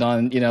dependent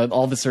on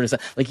all this sort of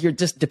stuff. Like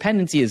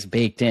dependency is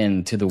baked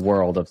into the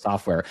world of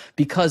software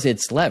because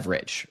it's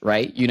leverage,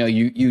 right?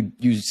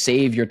 You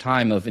save your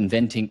time of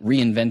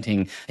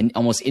reinventing an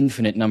almost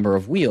infinite number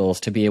of wheels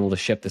to be able to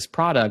ship this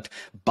product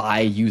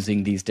by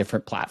using these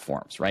different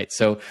platforms, right?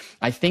 So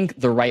I think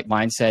the right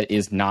mindset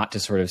is not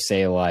to sort of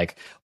say like,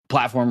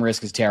 platform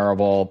risk is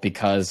terrible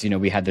because,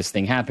 we had this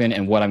thing happen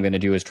and what I'm going to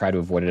do is try to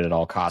avoid it at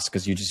all costs,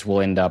 because you just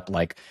will end up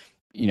like,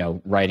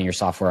 writing your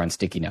software on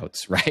sticky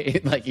notes,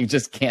 right? Like you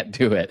just can't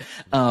do it.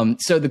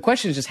 So the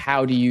question is just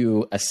how do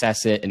you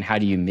assess it and how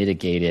do you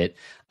mitigate it?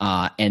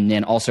 And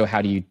then also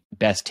how do you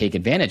best take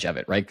advantage of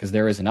it, right? Because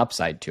there is an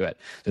upside to it.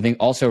 So I think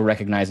also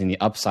recognizing the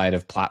upside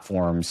of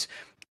platforms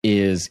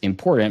is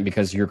important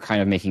because you're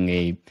kind of making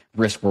a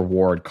risk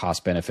reward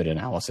cost benefit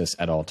analysis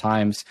at all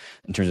times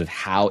in terms of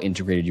how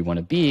integrated you want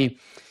to be.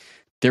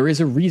 There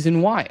is a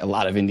reason why a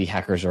lot of indie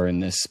hackers are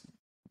in this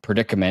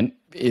predicament,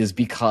 is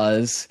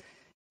because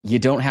you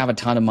don't have a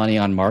ton of money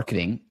on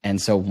marketing. And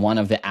so one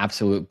of the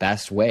absolute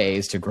best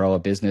ways to grow a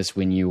business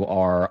when you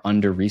are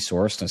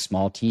under-resourced, a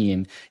small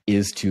team,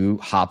 is to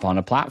hop on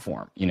a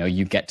platform. You know,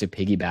 you get to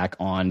piggyback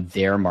on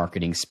their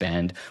marketing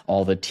spend,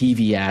 all the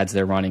TV ads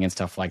they're running and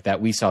stuff like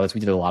that. We saw this. We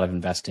did a lot of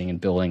investing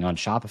and building on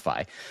Shopify,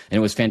 and it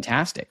was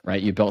fantastic,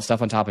 right? You built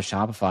stuff on top of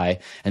Shopify,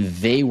 and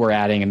they were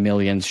adding 1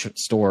 million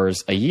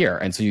stores a year.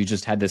 And so you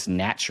just had this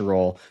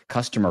natural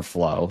customer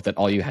flow that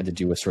all you had to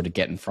do was sort of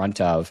get in front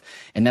of.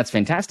 And that's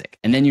fantastic.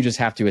 And then you just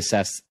have to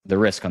assess the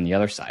risk on the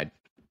other side.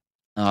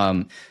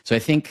 So I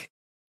think,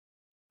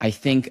 let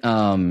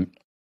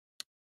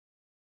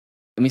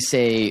me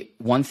say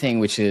one thing,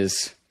 which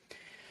is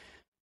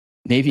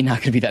maybe not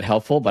going to be that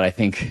helpful, but I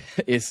think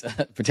is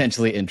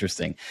potentially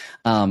interesting.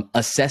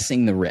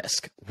 Assessing the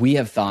risk. We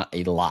have thought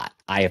a lot.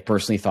 I have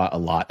personally thought a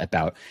lot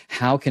about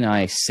how can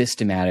I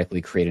systematically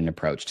create an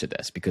approach to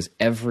this, because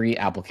every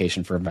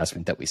application for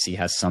investment that we see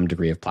has some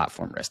degree of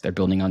platform risk. They're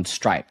building on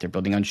Stripe, they're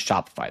building on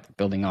Shopify, they're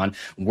building on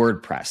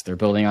WordPress, they're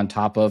building on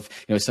top of,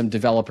 you know, some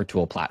developer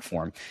tool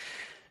platform.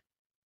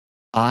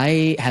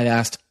 I had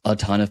asked a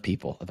ton of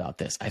people about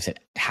this. I said,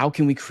 how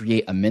can we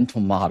create a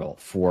mental model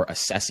for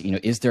assessing, you know,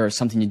 is there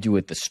something to do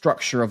with the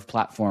structure of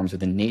platforms or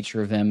the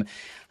nature of them?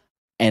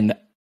 And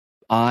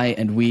I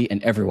and we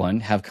and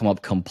everyone have come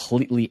up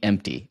completely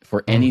empty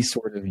for any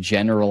sort of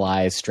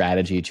generalized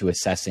strategy to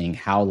assessing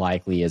how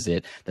likely is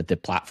it that the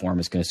platform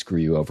is going to screw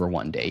you over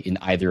one day in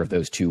either of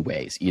those two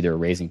ways, either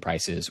raising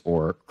prices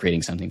or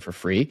creating something for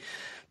free.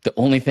 The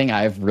only thing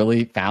I've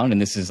really found,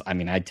 and this is, I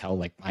mean, I tell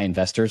like my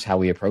investors how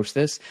we approach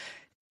this,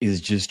 is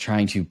just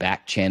trying to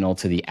back channel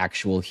to the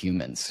actual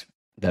humans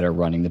that are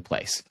running the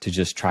place to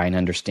just try and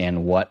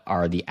understand what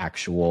are the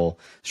actual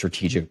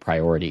strategic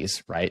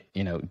priorities, right?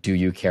 You know, do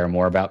you care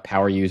more about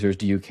power users?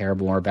 Do you care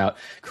more about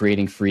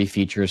creating free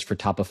features for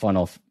top of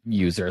funnel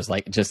users?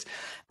 Like just,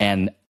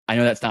 and I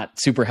know that's not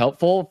super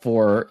helpful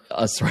for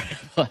a sort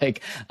of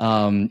like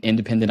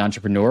independent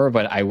entrepreneur,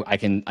 but I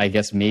can, I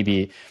guess,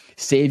 maybe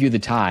save you the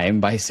time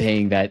by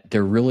saying that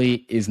there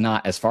really is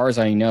not, as far as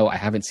I know, I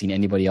haven't seen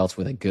anybody else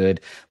with a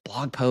good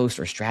blog post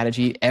or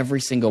strategy.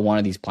 Every single one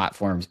of these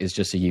platforms is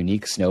just a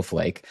unique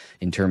snowflake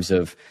in terms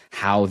of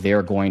how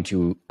they're going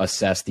to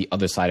assess the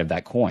other side of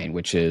that coin,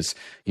 which is,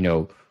 you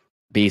know,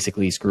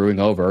 basically screwing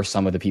over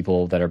some of the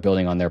people that are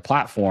building on their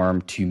platform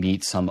to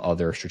meet some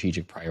other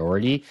strategic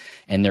priority.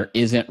 And there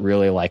isn't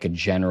really like a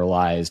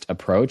generalized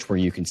approach where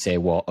you can say,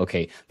 well,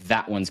 okay,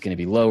 that one's going to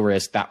be low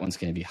risk, that one's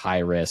going to be high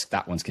risk,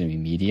 that one's going to be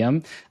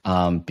medium,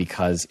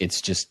 because it's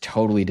just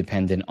totally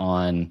dependent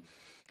on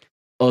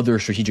other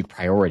strategic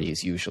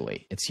priorities.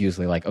 Usually it's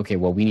usually like, okay,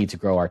 well, we need to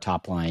grow our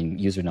top line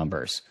user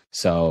numbers,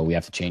 so we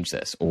have to change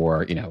this,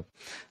 or, you know,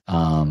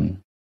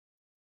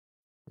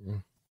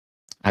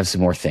 I have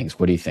some more things.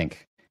 What do you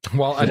think?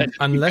 Well,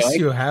 unless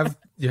you have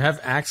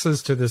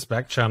access to this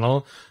back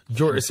channel,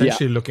 you're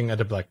essentially looking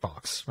at a black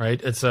box, right?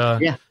 It's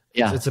a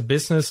it's a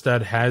business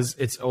that has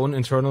its own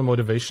internal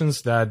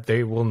motivations that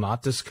they will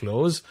not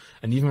disclose,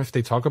 and even if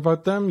they talk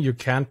about them, you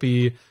can't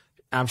be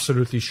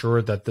absolutely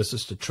sure that this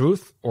is the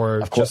truth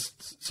or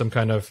just some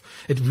kind of.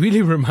 It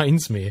really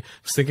reminds me. I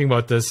was thinking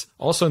about this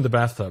also in the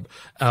bathtub.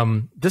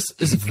 This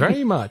is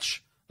very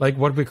much like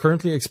what we're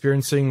currently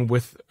experiencing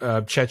with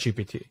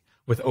ChatGPT.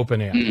 With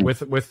OpenAI,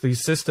 with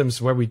these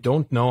systems where we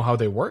don't know how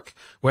they work,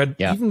 where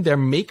even their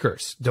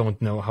makers don't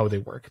know how they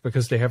work,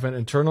 because they have an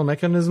internal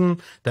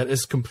mechanism that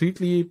is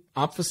completely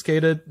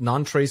obfuscated,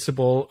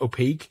 non-traceable,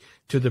 opaque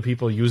to the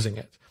people using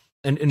it.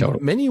 And in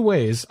many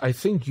ways, I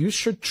think you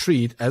should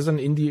treat, as an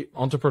indie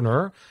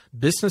entrepreneur,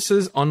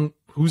 businesses on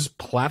whose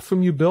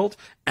platform you build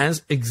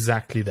as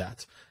exactly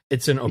that.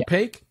 It's an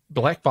opaque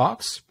black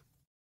box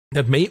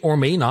that may or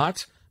may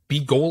not be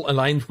goal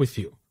aligned with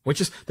you.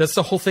 That's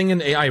the whole thing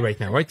in AI right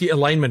now, right? The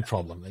alignment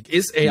problem. Like,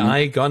 is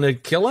AI gonna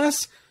kill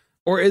us,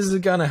 or is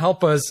it gonna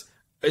help us?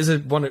 Is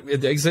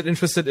it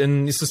interested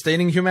in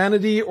sustaining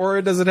humanity, or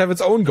does it have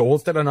its own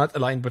goals that are not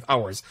aligned with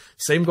ours?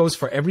 Same goes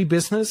for every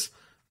business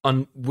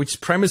on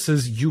which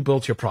premises you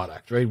built your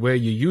product, right? Where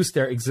you use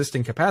their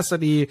existing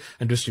capacity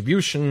and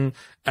distribution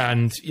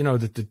and, you know,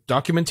 the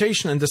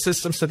documentation and the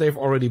systems that they've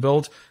already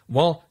built.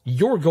 Well,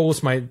 your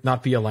goals might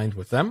not be aligned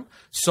with them.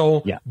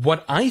 So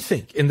what I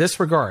think in this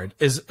regard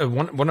is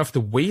one of the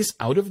ways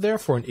out of there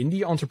for an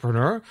indie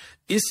entrepreneur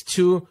is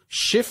to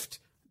shift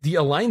the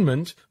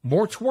alignment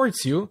more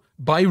towards you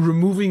by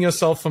removing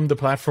yourself from the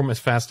platform as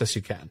fast as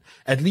you can.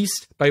 At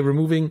least by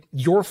removing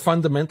your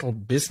fundamental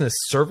business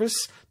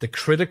service, the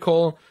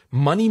critical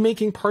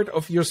money-making part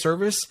of your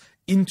service,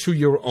 into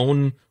your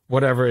own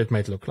whatever it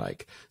might look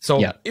like.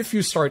 So if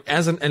you start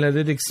as an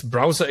analytics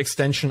browser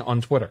extension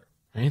on Twitter,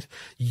 right,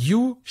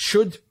 you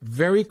should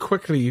very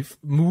quickly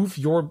move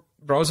your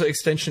browser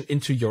extension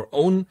into your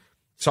own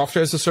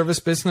software as a service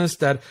business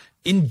that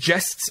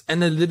ingests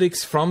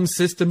analytics from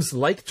systems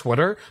like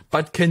Twitter,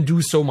 but can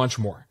do so much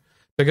more.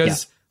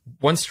 Because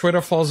once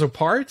Twitter falls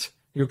apart,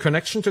 your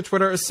connection to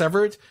Twitter is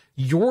severed,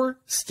 your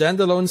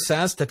standalone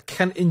SaaS that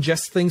can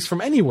ingest things from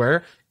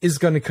anywhere is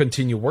going to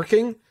continue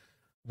working.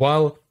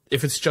 While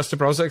if it's just a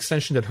browser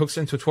extension that hooks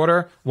into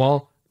Twitter,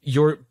 well,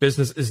 your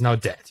business is now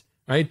dead.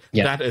 Right?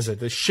 Yeah. That is it.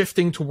 The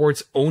shifting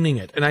towards owning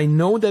it. And I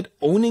know that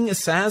owning a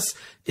SaaS,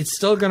 it's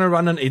still going to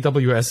run on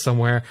AWS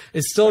somewhere.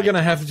 It's still going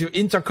to have to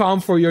intercom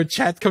for your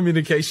chat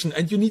communication,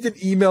 and you need an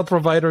email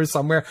provider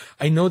somewhere.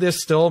 I know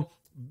there's still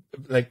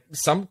like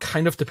some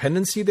kind of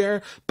dependency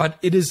there, but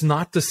it is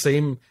not the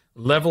same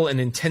level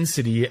and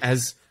intensity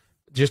as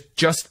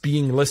just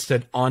being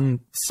listed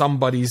on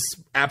somebody's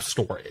app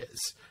store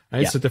is.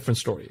 Right? It's a different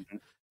story.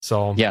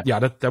 So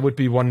that would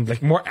be one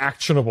like more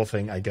actionable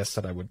thing, I guess,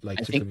 that I would like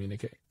to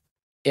communicate.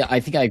 Yeah,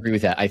 I think I agree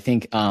with that. I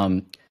think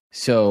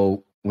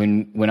so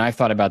when I've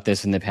thought about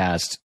this in the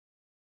past,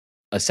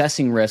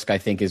 assessing risk, I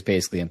think, is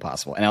basically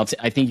impossible. And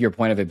I think your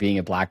point of it being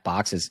a black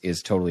box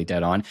is totally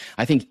dead on.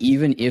 I think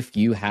even if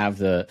you have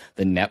the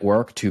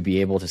network to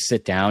be able to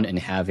sit down and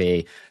have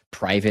a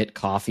private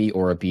coffee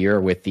or a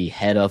beer with the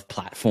head of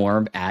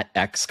platform at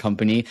X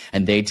company,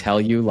 and they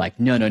tell you like,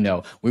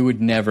 no, we would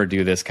never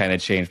do this kind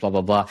of change, blah, blah,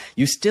 blah.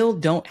 You still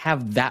don't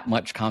have that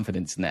much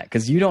confidence in that,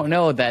 because you don't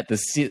know that the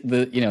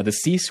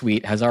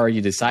C-suite has already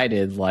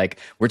decided like,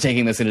 we're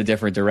taking this in a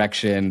different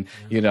direction.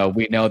 We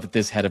know that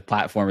this head of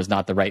platform is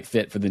not the right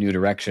fit for the new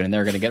direction, and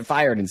they're going to get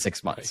fired in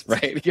 6 months,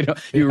 right?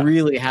 You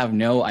really have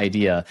no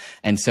idea.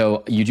 And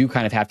so you do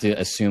kind of have to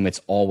assume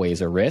it's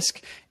always a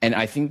risk. And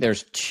I think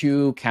there's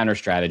two counter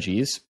strategies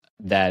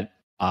that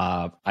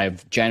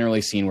I've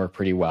generally seen work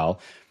pretty well.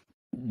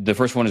 The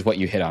first one is what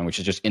you hit on, which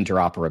is just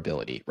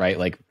interoperability, right?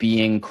 Like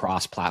being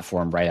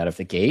cross-platform right out of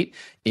the gate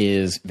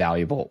is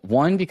valuable.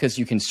 One, because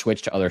you can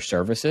switch to other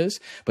services,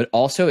 but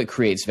also it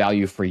creates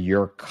value for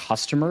your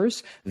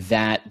customers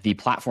that the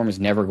platform is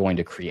never going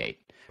to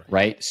create,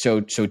 right? So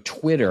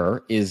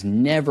Twitter is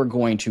never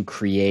going to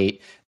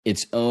create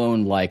its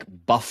own like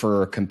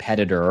buffer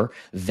competitor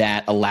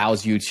that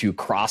allows you to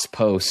cross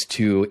post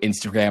to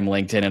Instagram,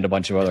 LinkedIn, and a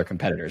bunch of other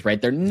competitors,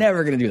 right? They're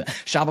never going to do that.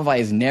 Shopify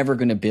is never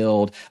going to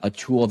build a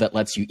tool that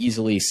lets you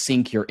easily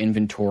sync your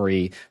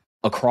inventory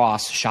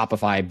across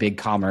Shopify,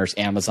 BigCommerce,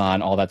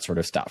 Amazon, all that sort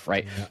of stuff,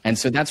 right? Yeah. And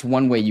so that's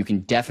one way you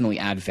can definitely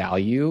add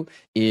value,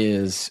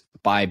 is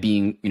by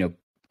being,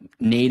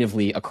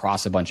 natively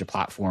across a bunch of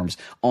platforms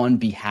on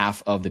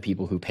behalf of the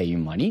people who pay you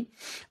money.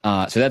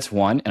 So that's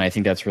one. And I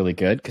think that's really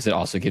good, because it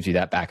also gives you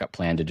that backup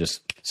plan to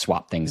just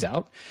swap things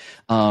out.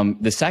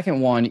 The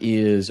second one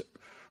is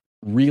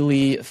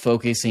really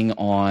focusing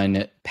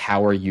on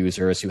power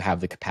users who have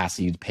the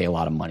capacity to pay a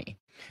lot of money.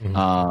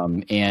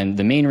 Mm-hmm. And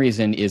the main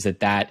reason is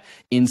that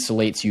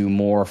insulates you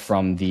more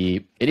from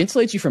it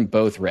insulates you from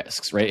both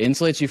risks, right? It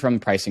insulates you from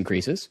price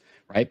increases,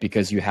 right?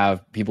 Because you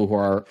have people who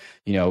are,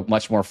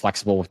 much more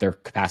flexible with their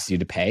capacity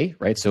to pay,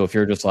 right? So if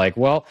you're just like,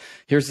 well,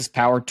 here's this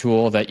power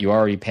tool that you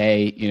already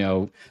pay,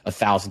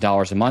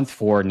 $1,000 a month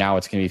for, now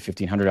it's going to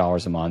be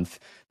 $1,500 a month,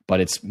 but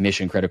it's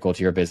mission critical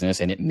to your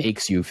business and it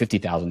makes you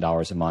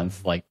 $50,000 a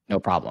month, like no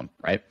problem,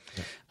 right?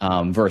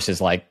 Yeah.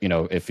 Versus like,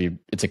 if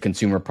it's a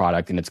consumer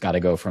product and it's got to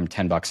go from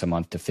 $10 a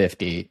month to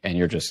 50, and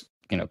you're just,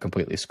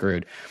 completely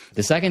screwed.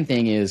 The second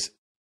thing is,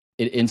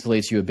 it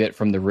insulates you a bit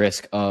from the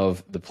risk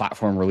of the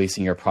platform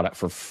releasing your product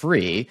for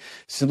free,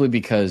 simply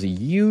because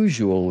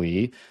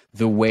usually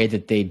the way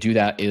that they do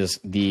that is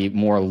the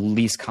more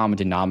least common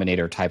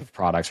denominator type of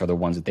products are the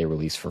ones that they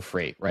release for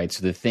free, right?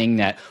 So the thing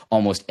that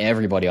almost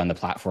everybody on the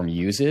platform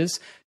uses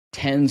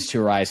tends to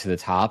rise to the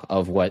top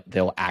of what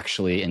they'll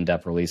actually end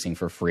up releasing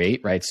for free,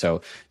 right?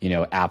 So,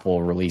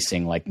 Apple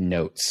releasing like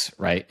Notes,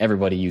 right?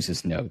 Everybody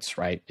uses Notes,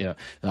 right?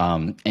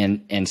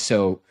 And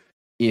so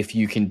if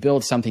you can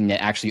build something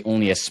that actually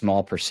only a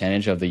small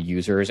percentage of the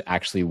users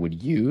actually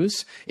would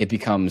use, it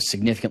becomes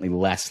significantly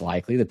less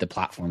likely that the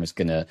platform is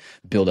going to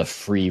build a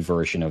free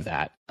version of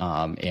that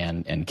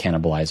and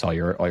cannibalize all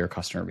your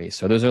customer base.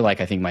 So those are like,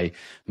 I think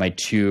my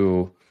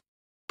two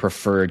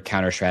preferred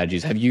counter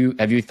strategies. Have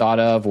you thought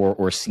of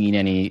or seen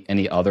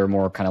any other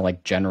more kind of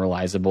like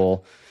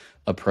generalizable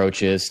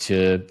approaches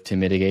to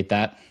mitigate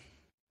that?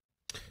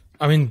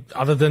 I mean,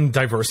 other than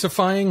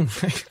diversifying,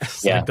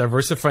 like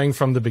diversifying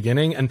from the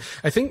beginning. And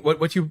I think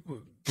what you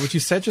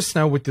said just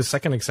now with the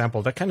second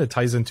example, that kind of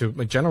ties into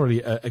like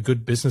generally a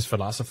good business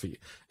philosophy,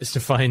 is to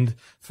find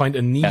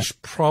a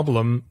niche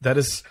problem that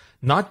is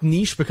not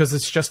niche because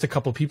it's just a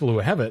couple people who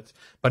have it,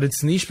 but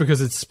it's niche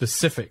because it's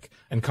specific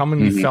and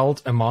commonly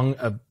felt among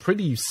a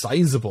pretty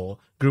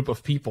sizable group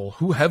of people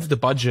who have the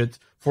budget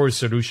for a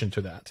solution to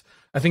that.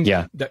 I think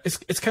that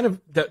it's kind of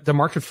the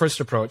market first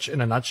approach in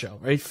a nutshell,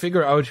 right?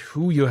 Figure out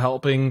who you're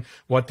helping,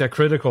 what their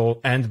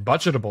critical and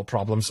budgetable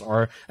problems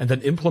are, and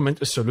then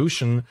implement a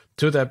solution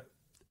to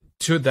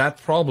that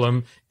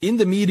problem in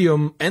the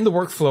medium and the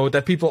workflow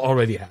that people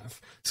already have.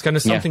 It's kind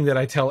of something that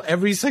I tell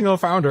every single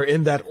founder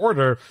in that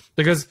order,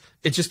 because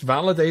it just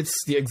validates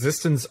the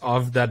existence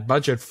of that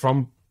budget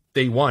from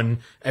day one,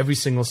 every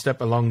single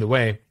step along the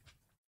way.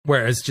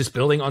 Whereas just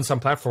building on some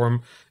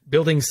platform,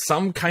 building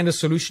some kind of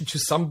solution to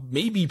some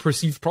maybe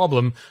perceived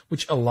problem,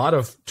 which a lot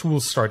of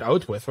tools start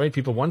out with, right?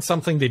 People want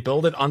something, they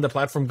build it on the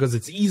platform because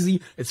it's easy,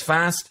 it's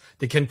fast,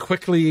 they can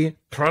quickly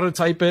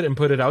prototype it and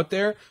put it out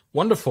there.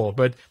 Wonderful.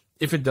 But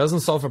if it doesn't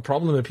solve a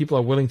problem that people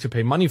are willing to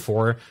pay money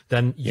for,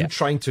 then you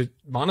trying to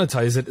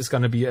monetize it is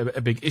going to be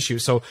a big issue.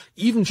 So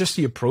even just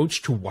the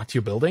approach to what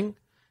you're building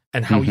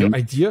and how your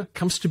idea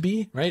comes to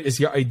be, right? Is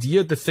your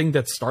idea the thing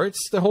that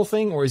starts the whole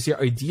thing, or is your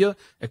idea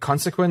a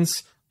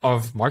consequence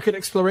of market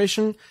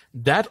exploration?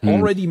 That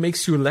already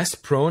makes you less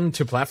prone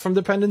to platform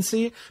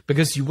dependency,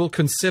 because you will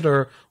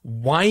consider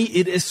why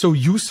it is so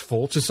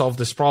useful to solve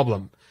this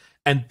problem.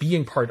 And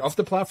being part of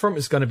the platform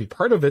is going to be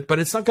part of it, but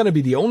it's not going to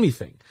be the only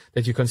thing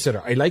that you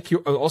consider. I like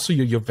your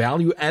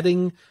value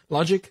adding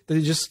logic that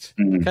you just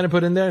kind of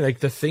put in there.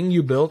 Like the thing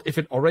you build, if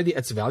it already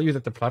adds value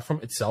that the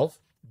platform itself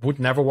would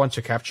never want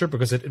to capture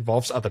because it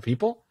involves other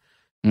people,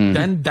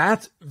 then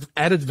that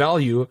added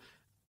value,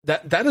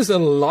 that is a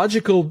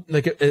logical,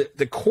 like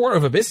the core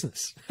of a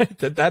business.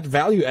 that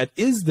value add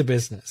is the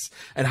business,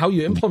 and how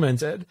you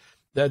implement it,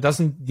 that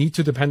doesn't need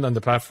to depend on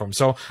the platform.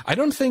 So I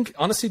don't think,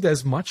 honestly,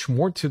 there's much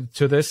more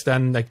to this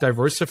than like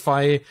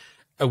diversify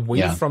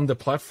away from the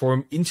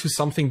platform into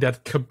something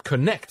that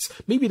connects.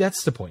 Maybe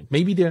that's the point.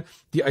 Maybe the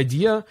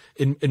idea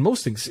in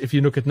most things, if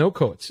you look at no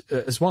code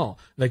as well,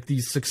 like the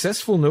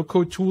successful no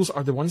code tools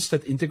are the ones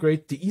that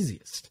integrate the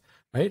easiest.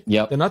 Right?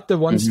 Yeah. They're not the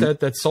ones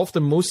that solve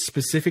the most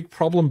specific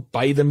problem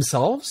by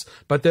themselves,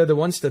 but they're the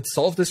ones that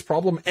solve this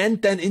problem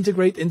and then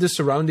integrate in the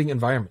surrounding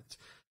environment.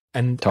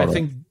 And I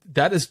think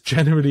that is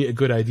generally a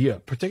good idea,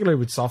 particularly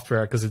with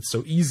software, because it's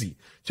so easy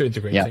to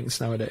integrate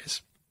things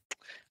nowadays.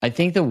 I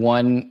think the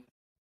one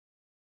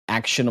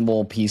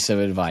actionable piece of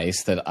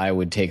advice that I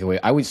would take away,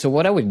 so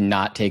what I would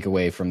not take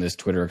away from this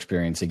Twitter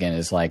experience again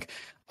is like,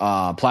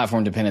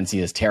 platform dependency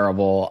is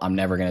terrible. I'm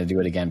never going to do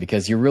it again,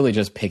 because you're really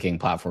just picking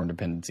platform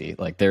dependency.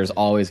 Like there's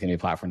always going to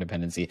be platform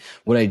dependency.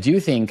 What I do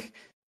think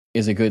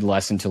is a good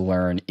lesson to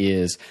learn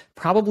is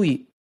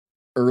probably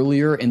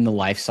earlier in the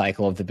life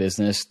cycle of the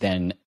business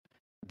than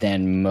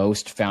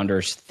most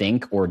founders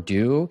think or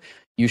do.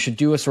 You should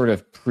do a sort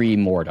of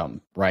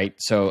pre-mortem, right?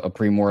 So a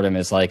pre-mortem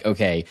is like,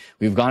 okay,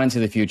 we've gone into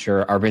the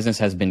future. Our business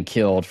has been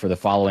killed for the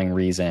following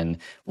reason.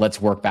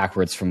 Let's work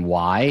backwards from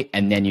why.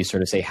 And then you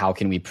sort of say, how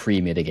can we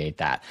pre-mitigate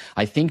that?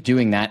 I think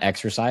doing that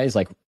exercise,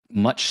 like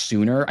much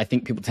sooner, I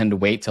think people tend to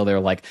wait till they're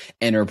like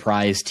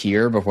enterprise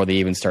tier before they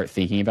even start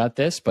thinking about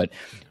this. But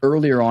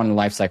earlier on in the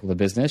life cycle of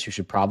the business, you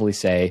should probably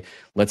say,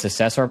 let's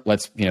assess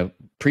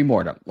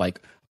pre-mortem.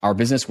 Like our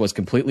business was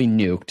completely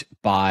nuked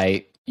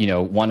by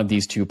one of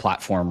these two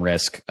platform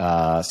risk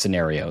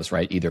scenarios,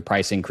 right? Either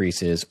price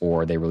increases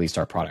or they released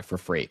our product for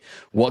free.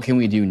 What can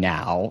we do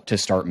now to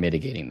start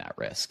mitigating that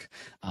risk?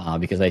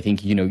 Because I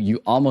think,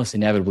 you almost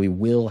inevitably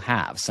will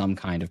have some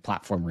kind of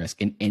platform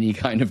risk in any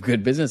kind of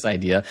good business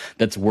idea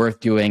that's worth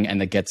doing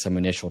and that gets some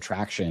initial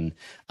traction.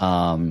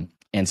 And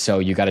so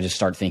you got to just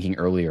start thinking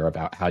earlier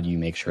about how do you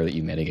make sure that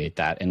you mitigate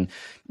that. And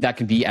that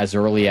can be as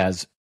early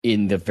as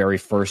in the very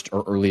first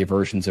or early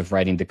versions of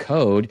writing the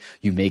code,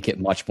 you make it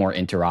much more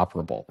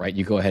interoperable, right?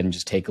 You go ahead and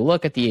just take a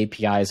look at the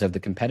APIs of the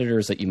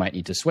competitors that you might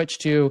need to switch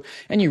to,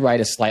 and you write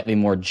a slightly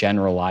more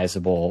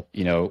generalizable,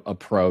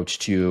 approach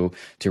to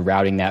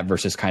routing that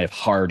versus kind of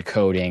hard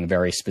coding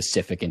very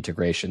specific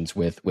integrations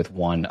with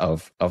one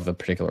of the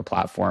particular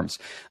platforms.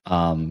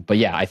 But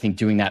yeah, I think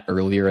doing that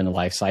earlier in the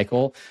life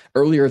cycle,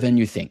 earlier than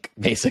you think,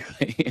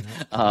 basically,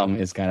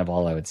 is kind of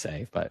all I would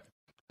say. But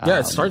yeah,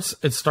 it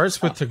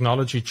starts with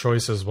technology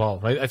choice as well,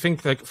 right? I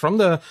think like from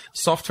the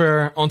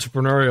software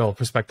entrepreneurial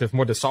perspective,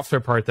 more the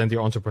software part than the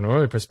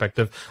entrepreneurial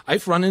perspective,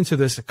 I've run into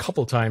this a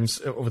couple times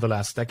over the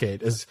last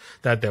decade, is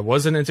that there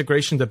was an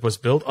integration that was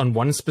built on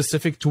one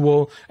specific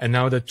tool, and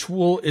now the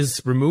tool is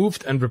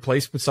removed and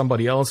replaced with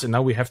somebody else, and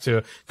now we have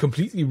to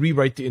completely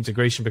rewrite the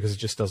integration because it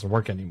just doesn't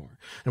work anymore.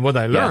 And what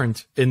I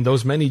learned in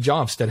those many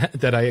jobs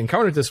that I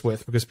encountered this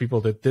with, because people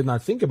that did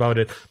not think about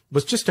it,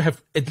 was just to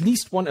have at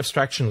least one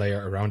abstraction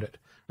layer around it.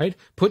 Right?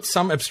 Put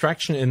some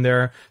abstraction in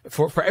there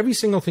for every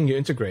single thing you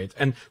integrate.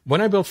 And when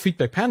I built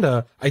Feedback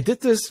Panda, I did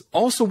this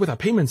also with a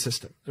payment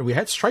system. We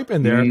had Stripe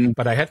in there,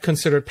 but I had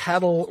considered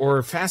Paddle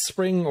or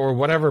FastSpring or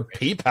whatever,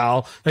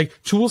 PayPal,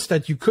 like tools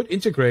that you could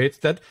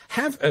integrate that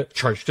have a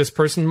charge this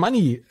person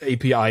money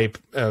API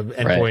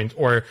endpoint,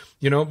 or,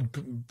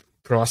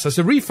 process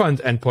a refund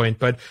endpoint.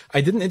 But I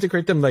didn't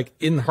integrate them like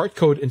in hard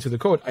code into the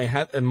code. I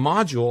had a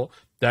module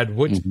that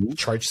would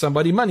charge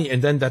somebody money.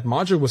 And then that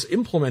module was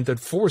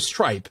implemented for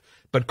Stripe,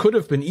 but could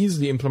have been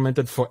easily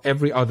implemented for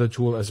every other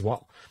tool as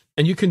well.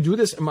 And you can do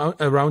this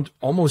around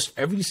almost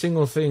every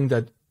single thing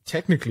that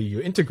technically you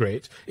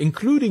integrate,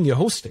 including your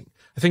hosting.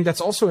 I think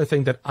that's also a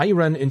thing that I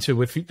ran into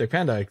with Feedback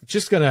Panda. I'm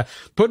just going to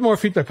put more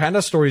Feedback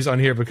Panda stories on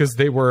here because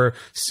they were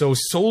so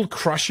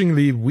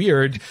soul-crushingly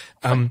weird.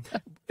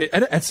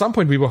 At some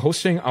point, we were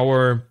hosting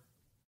our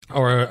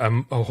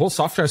whole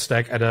software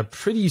stack at a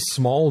pretty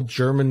small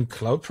German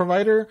cloud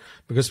provider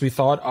because we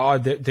thought,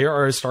 they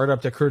are a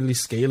startup, they're currently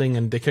scaling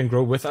and they can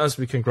grow with us,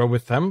 we can grow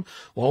with them.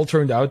 Well, it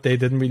turned out they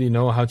didn't really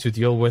know how to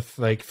deal with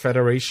like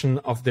federation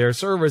of their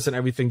servers, and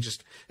everything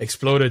just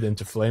exploded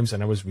into flames,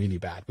 and it was really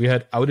bad. We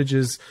had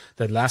outages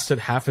that lasted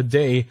half a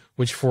day,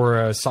 which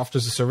for a software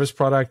as a service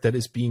product that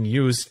is being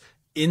used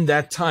in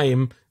that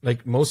time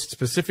like most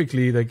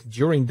specifically, like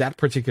during that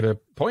particular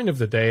point of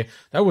the day,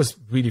 that was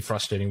really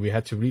frustrating. We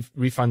had to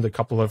refund a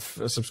couple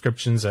of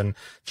subscriptions and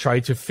try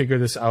to figure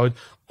this out.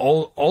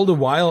 All the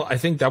while, I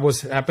think that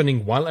was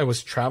happening while I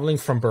was traveling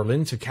from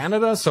Berlin to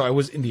Canada. So I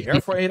was in the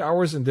air for 8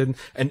 hours, and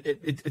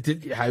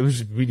I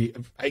was really,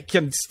 I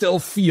can still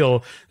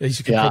feel, as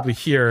you can probably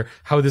hear,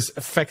 how this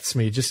affects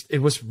me. It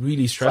was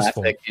really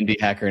stressful. Classic indie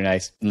hacker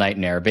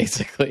nightmare,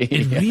 basically.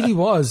 It really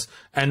was.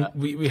 And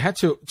we had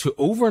to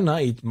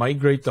overnight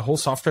migrate the whole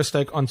software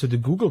stack onto the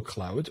Google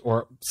Cloud,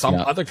 or some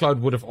other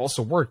cloud would have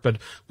also worked, but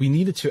we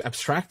needed to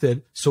abstract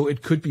it so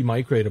it could be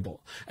migratable.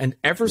 And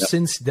ever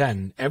since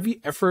then,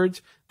 every effort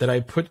that I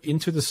put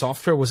into the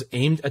software was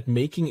aimed at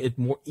making it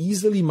more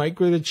easily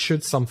migrated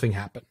should something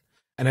happen.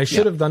 And I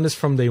should have done this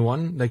from day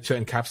one, like to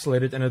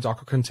encapsulate it in a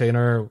Docker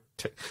container,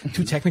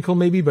 too technical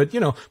maybe, but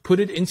put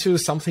it into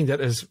something that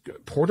is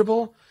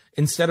portable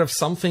instead of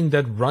something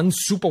that runs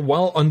super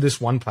well on this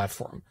one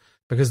platform,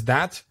 because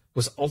that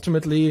was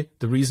ultimately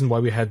the reason why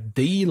we had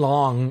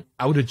day-long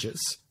outages,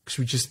 because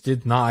we just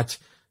did not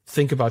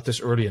think about this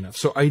early enough.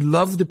 So I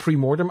love the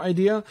pre-mortem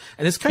idea,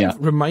 and it's kind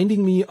of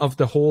reminding me of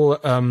the whole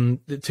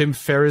Tim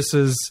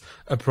Ferriss's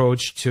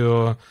approach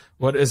to,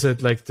 what is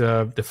it, like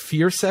the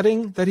fear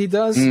setting that he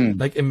does?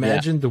 Like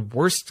imagine the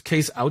worst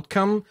case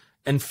outcome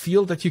and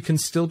feel that you can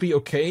still be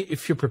okay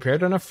if you're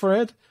prepared enough for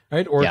it,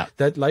 right? Or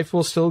that life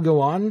will still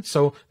go on.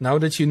 So now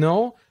that you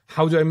know,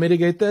 how do I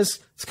mitigate this?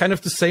 It's kind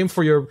of the same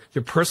for your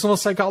personal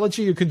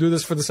psychology. You can do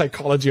this for the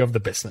psychology of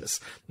the business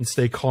and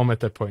stay calm at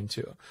that point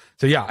too.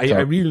 So yeah, I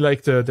really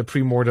like the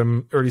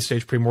pre-mortem, early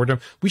stage pre-mortem.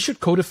 We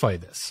should codify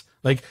this.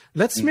 Like,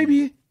 let's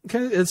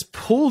let's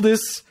pull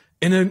this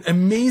in an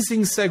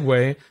amazing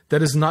segue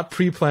that is not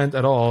pre-planned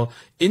at all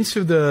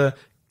into the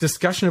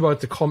discussion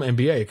about the Calm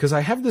MBA, because I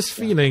have this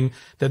feeling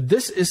that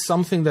this is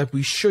something that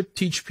we should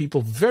teach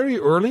people very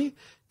early,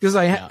 because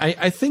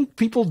I think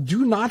people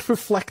do not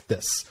reflect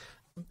this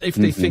if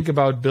they think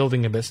about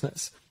building a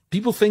business.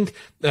 People think,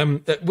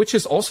 which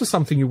is also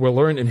something you will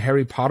learn in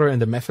Harry Potter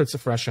and the Methods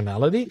of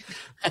Rationality.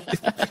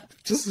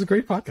 This is a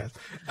great podcast.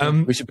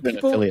 We should put an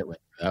affiliate link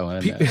for that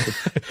one.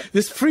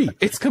 It's free.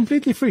 It's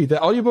completely free.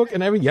 The audiobook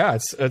and everything. Yeah,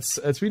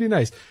 it's really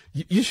nice.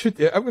 You should.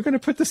 I'm going to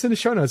put this in the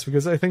show notes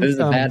because I think this is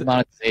a bad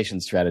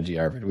monetization strategy,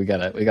 Arvid. We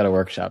gotta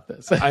workshop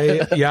this.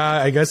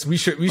 I guess we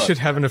should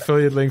have an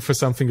affiliate link for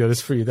something that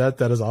is free.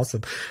 That is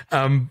awesome.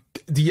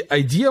 The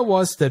idea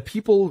was that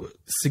people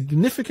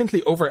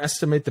significantly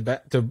overestimate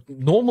the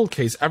normal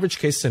case, average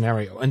case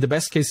scenario, and the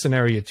best case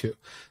scenario too.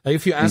 Like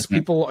if you ask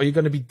people, are you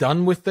going to be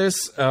done with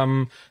this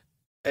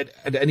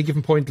at any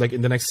given point, like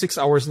in the next 6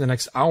 hours, in the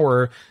next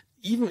hour?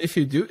 Even if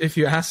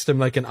you ask them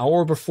like an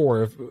hour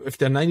before, if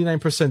they're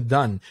 99%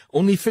 done,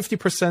 only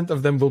 50%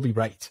 of them will be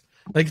right.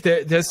 Like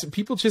there's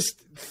people just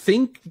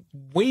think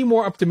way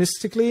more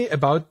optimistically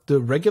about the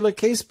regular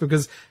case,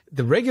 because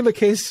the regular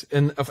case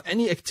of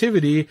any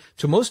activity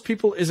to most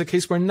people is a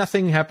case where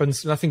nothing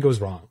happens, nothing goes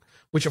wrong,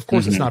 which of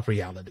course is not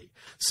reality.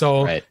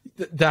 So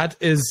that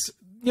is,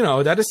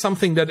 that is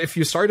something that if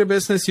you start a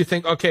business, you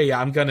think, okay, yeah,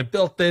 I'm going to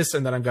build this,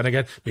 and then I'm going to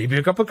get maybe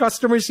a couple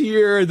customers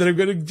here, and then I'm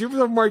going to do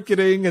some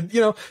marketing, and,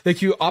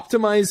 like you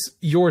optimize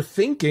your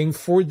thinking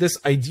for this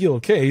ideal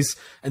case.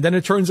 And then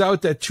it turns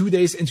out that 2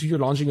 days into you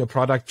launching a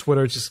product,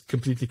 Twitter just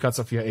completely cuts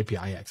off your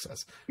API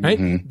access,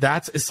 right?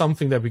 That is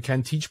something that we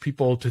can teach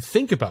people to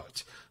think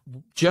about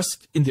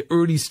just in the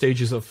early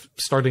stages of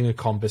starting a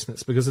calm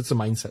business, because it's a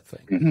mindset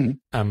thing.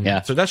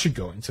 So that should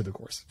go into the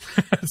course.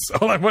 That's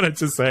all I wanted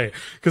to say,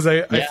 because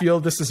I feel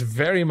this is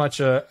very much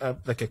a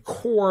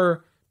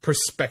core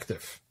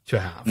perspective to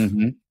have.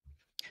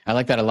 I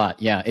like that a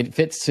lot. Yeah, it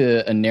fits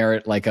to a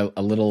narrative, like a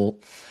little,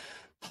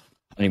 I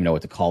don't even know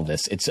what to call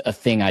this. It's a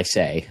thing I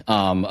say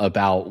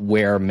about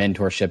where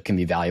mentorship can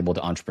be valuable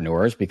to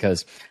entrepreneurs,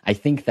 because I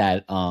think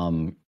that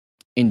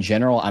in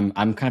general, I'm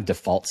kind of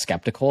default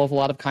skeptical of a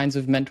lot of kinds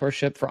of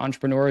mentorship for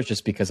entrepreneurs,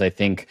 just because I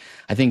think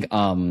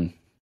all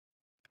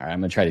right, I'm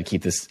going to try to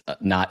keep this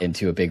not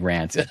into a big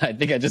rant. I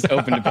think I just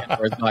opened a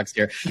Pandora's box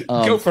here.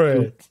 Go for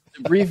it.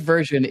 The brief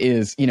version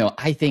is,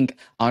 I think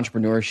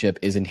entrepreneurship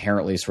is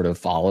inherently sort of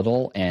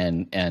volatile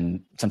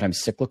and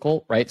sometimes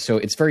cyclical, right? So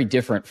it's very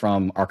different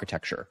from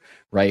architecture,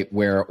 right?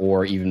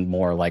 Or even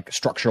more like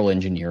structural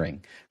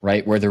engineering,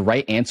 right? Where the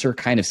right answer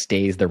kind of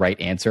stays the right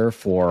answer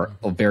for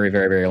a very,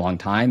 very, very long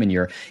time, and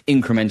you're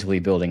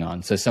incrementally building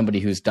on. So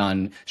somebody who's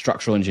done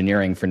structural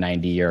engineering for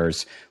 90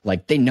 years,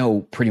 like they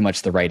know pretty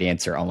much the right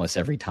answer almost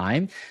every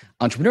time.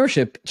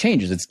 Entrepreneurship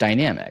changes. It's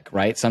dynamic,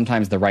 right?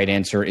 Sometimes the right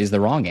answer is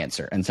the wrong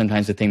answer. And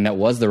sometimes the thing that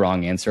was the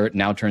wrong answer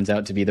now turns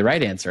out to be the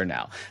right answer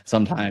now.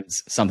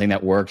 Sometimes something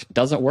that worked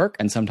doesn't work.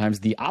 And sometimes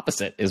the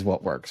opposite is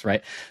what works,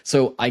 right?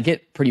 So I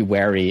get pretty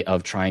wary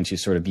of trying to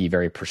sort of be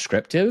very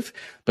prescriptive,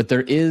 but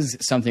there is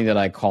something that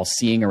I call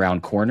seeing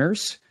around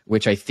corners,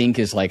 which I think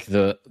is like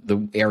the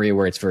area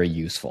where it's very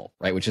useful,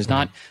 right? Which is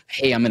not,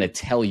 hey, I'm going to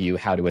tell you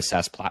how to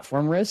assess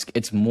platform risk.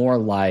 It's more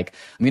like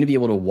I'm going to be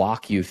able to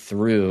walk you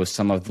through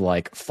some of the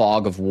like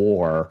fog of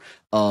war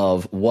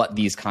of what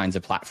these kinds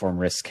of platform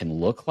risks can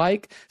look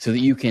like, so that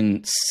you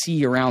can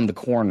see around the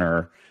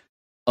corner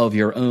of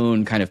your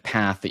own kind of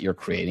path that you're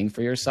creating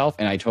for yourself.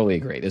 And I totally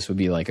agree. This would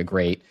be like a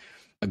great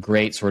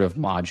sort of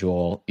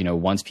module,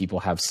 once people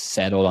have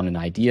settled on an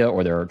idea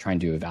or they're trying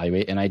to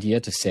evaluate an idea,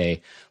 to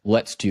say,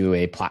 let's do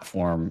a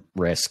platform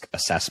risk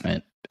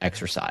assessment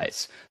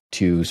exercise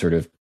to sort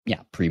of,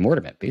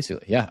 pre-mortem it,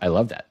 basically. Yeah, I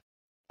love that.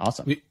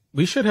 Awesome.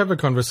 We should have a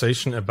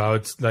conversation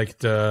about like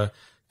the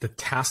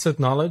tacit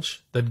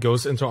knowledge that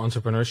goes into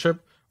entrepreneurship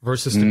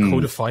versus the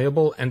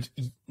codifiable and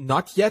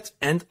not yet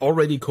and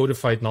already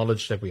codified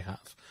knowledge that we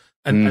have.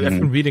 And I've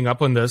been reading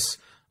up on this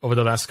over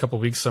the last couple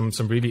of weeks, some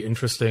really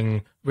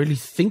interesting, really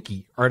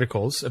thinky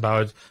articles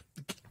about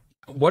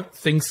what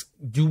things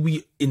do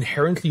we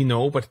inherently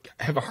know but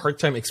have a hard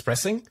time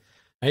expressing,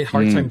 right?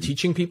 Hard time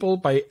teaching people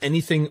by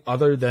anything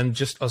other than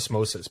just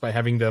osmosis, by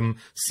having them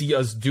see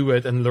us do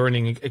it and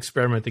learning,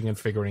 experimenting and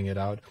figuring it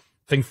out.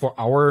 I think for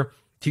our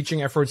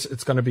teaching efforts,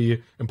 it's going to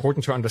be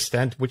important to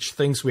understand which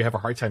things we have a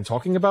hard time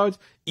talking about,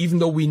 even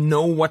though we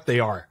know what they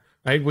are.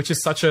 Right, which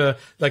is such a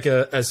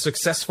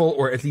successful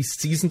or at least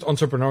seasoned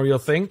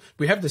entrepreneurial thing.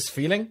 We have this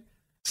feeling.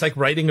 It's like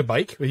riding a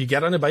bike. When you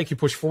get on a bike, you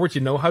push forward,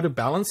 you know how to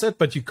balance it,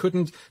 but you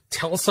couldn't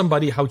tell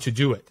somebody how to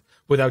do it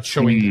without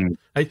showing you.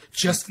 Right?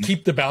 Just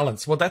keep the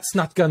balance. Well, that's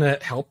not gonna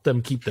help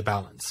them keep the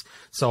balance.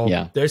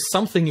 So there's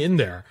something in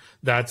there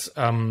that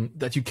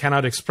you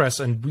cannot express,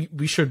 and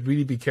we should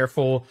really be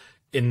careful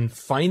in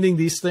finding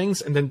these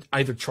things and then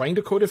either trying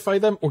to codify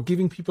them or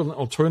giving people an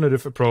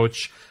alternative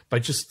approach by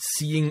just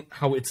seeing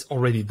how it's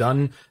already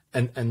done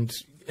and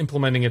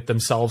implementing it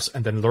themselves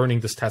and then learning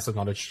this tacit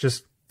knowledge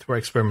just through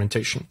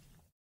experimentation.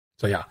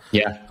 So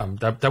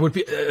that would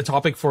be a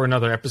topic for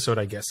another episode,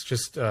 I guess.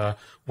 Just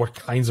what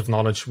kinds of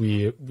knowledge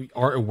we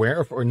are aware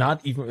of, or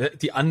not, even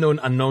the unknown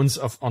unknowns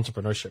of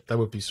entrepreneurship. That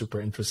would be super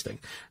interesting,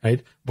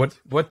 right?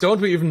 What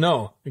don't we even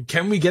know?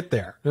 Can we get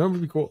there? That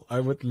would be cool. I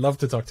would love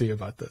to talk to you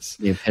about this.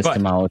 The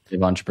epistemology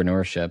of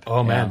entrepreneurship.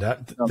 Oh man,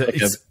 that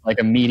is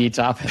like a meaty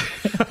topic.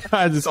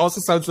 This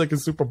also sounds like a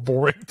super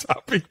boring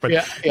topic, but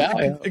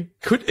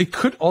it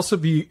could also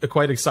be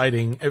quite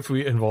exciting if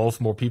we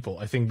involve more people.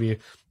 I think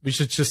we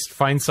should just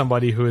find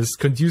somebody who is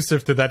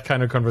conducive to that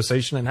kind of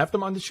conversation and have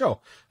them on the show.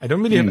 I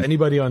don't really have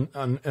anybody on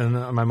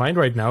my mind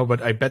right now,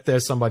 but I bet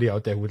there's somebody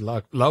out there who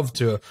would love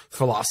to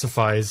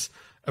philosophize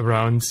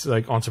around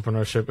like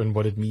entrepreneurship and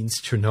what it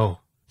means to know.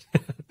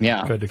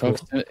 Yeah,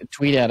 folks, cool.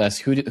 Tweet at us.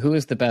 Who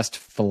is the best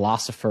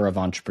philosopher of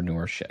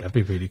entrepreneurship? That'd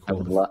be really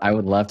cool. I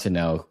would love to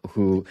know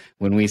who,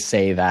 when we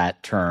say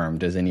that term,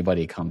 does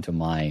anybody come to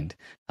mind?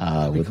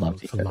 Would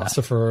love to hear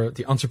that.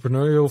 The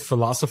entrepreneurial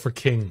philosopher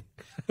king.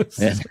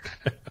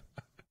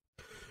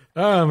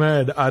 Oh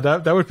man,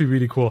 that would be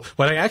really cool.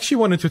 What I actually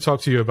wanted to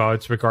talk to you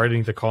about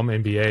regarding the Calm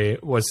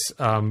MBA was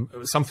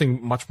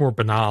something much more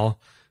banal.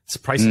 It's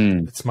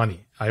pricing. It's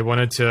money. I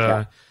wanted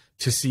to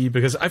see,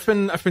 because I've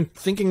been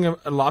thinking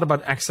a lot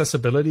about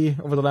accessibility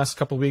over the last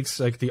couple of weeks.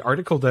 Like the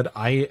article that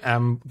I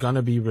am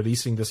gonna be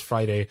releasing this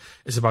Friday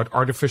is about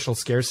artificial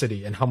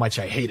scarcity and how much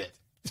I hate it.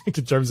 In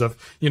terms of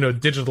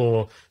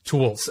digital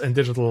tools and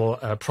digital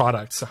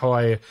products, how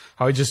I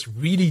just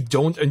really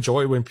don't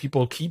enjoy when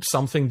people keep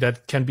something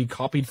that can be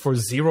copied for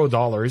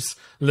 $0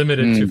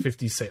 limited to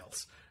 50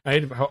 sales,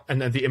 right?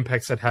 And the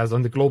impacts that has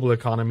on the global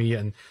economy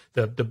and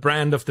the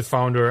brand of the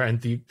founder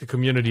and the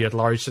community at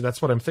large. So that's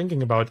what I'm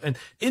thinking about. And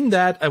in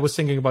that, I was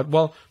thinking about,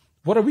 well,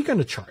 what are we going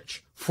to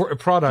charge for a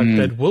product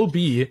that will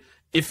be,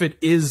 if it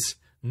is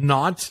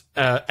not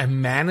a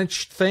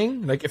managed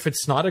thing, like if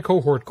it's not a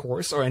cohort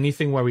course or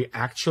anything where we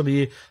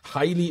actually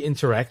highly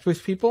interact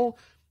with people,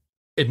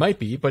 it might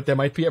be, but there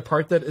might be a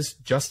part that is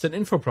just an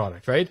info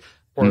product, right?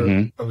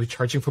 Or are we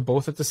charging for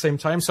both at the same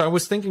time? So I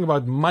was thinking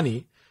about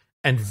money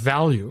and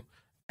value,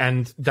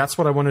 and that's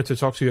what I wanted to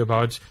talk to you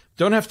about.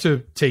 Don't have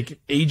to take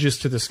ages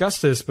to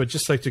discuss this, but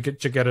just like to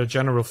get a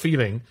general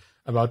feeling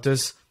about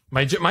this.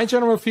 My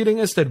general feeling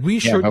is that we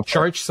should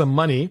charge some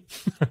money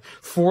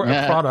for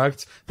a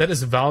product that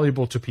is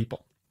valuable to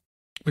people,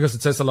 because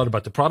it says a lot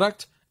about the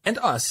product and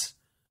us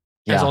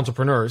as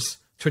entrepreneurs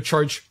to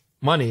charge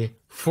money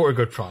for a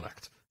good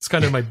product. It's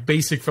kind of my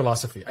basic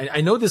philosophy.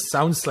 I know this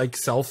sounds like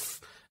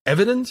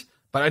self-evident,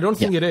 but I don't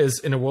think it is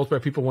in a world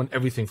where people want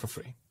everything for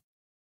free.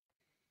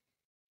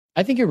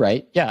 I think you're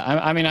right. Yeah,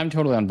 I mean, I'm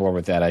totally on board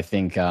with that. I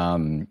think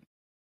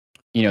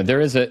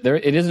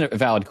it is a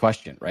valid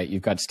question, right?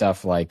 You've got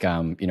stuff like,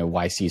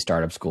 YC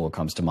Startup School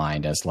comes to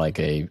mind as like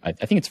I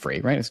think it's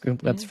free, right?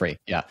 That's free.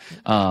 Yeah.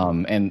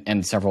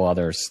 And several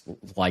others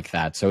like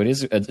that. So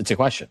it's a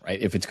question, right?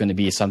 If it's going to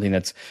be something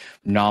that's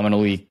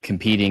nominally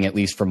competing, at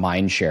least for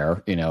mind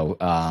share,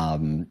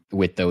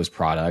 with those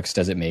products,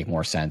 does it make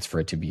more sense for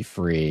it to be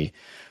free?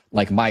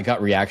 Like my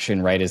gut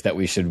reaction, right, is that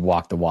we should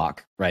walk the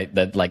walk, right?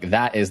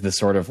 That is the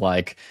sort of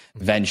like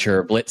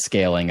venture blitz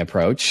scaling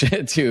approach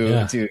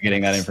to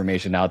getting that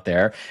information out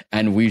there.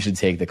 And we should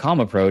take the calm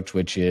approach,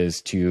 which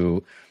is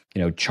to,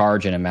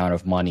 charge an amount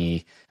of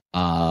money.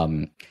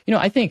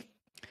 I think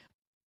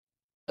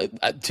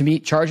to me,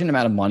 charge an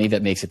amount of money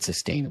that makes it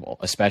sustainable,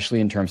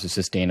 especially in terms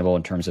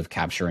of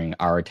capturing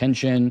our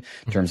attention,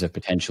 in terms of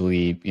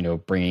potentially,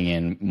 bringing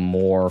in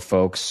more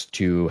folks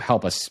to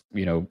help us,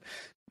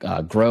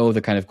 grow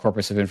the kind of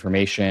corpus of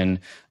information.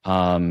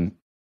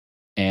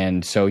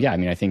 And so, yeah, I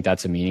mean, I think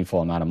that's a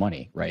meaningful amount of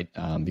money, right?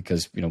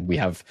 Because, we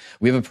have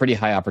a pretty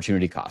high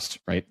opportunity cost,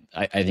 right?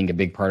 I think a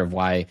big part of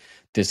why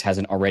this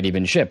hasn't already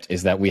been shipped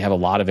is that we have a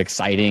lot of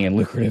exciting and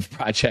lucrative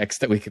projects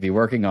that we could be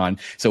working on.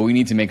 So we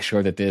need to make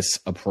sure that this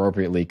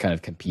appropriately kind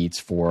of competes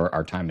for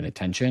our time and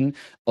attention.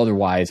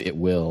 Otherwise, it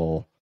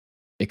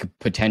could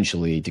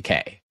potentially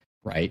decay.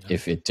 Right. Yeah.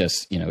 If it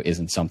just,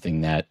 isn't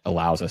something that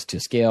allows us to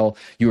scale.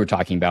 You were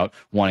talking about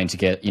wanting to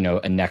get,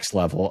 a next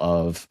level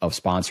of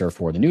sponsor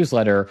for the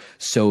newsletter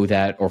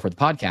or for the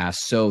podcast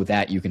so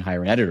that you can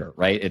hire an editor.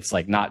 Right. It's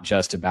like not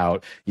just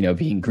about,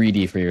 being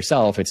greedy for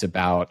yourself. It's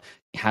about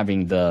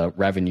having the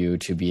revenue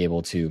to be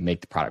able to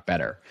make the product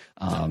better.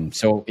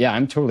 So, yeah,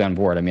 I'm totally on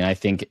board. I mean, I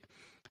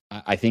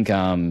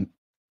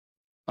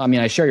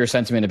share your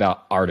sentiment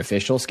about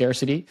artificial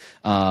scarcity,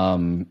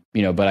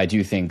 but I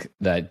do think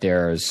that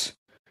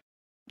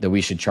that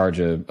we should charge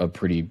a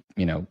pretty,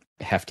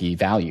 hefty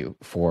value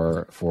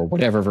for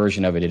whatever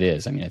version of it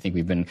is. I mean, I think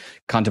we've been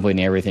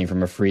contemplating everything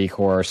from a free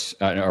course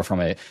or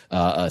from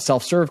a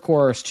self-serve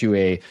course to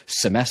a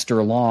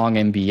semester-long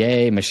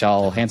MBA.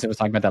 Michelle Hansen was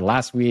talking about that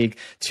last week.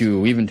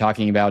 To even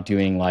talking about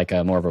doing like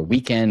a more of a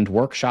weekend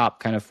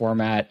workshop kind of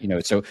format.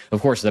 So of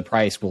course the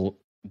price will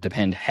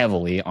depend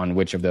heavily on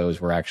which of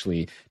those we're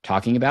actually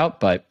talking about,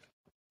 but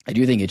I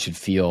do think it should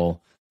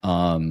feel,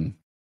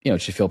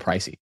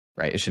 pricey.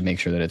 Right. It should make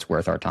sure that it's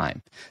worth our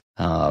time.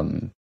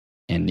 And,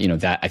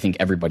 that I think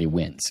everybody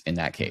wins in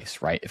that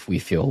case. Right. If we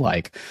feel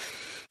like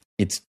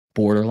it's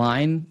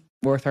borderline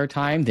worth our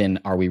time, then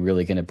are we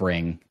really going to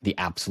bring the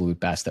absolute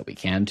best that we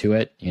can to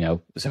it?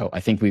 So I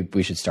think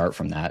we should start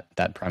from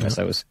that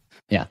premise.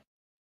 Yeah.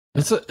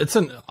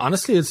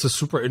 Honestly, it's a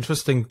super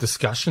interesting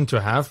discussion to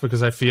have,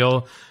 because I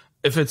feel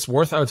if it's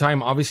worth our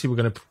time, obviously we're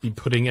going to be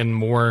putting in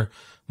more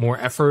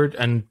effort,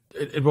 and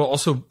it will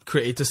also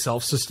create a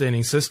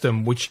self-sustaining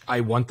system, which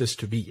I want this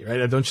to be,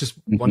 right? I don't just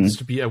want this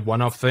to be a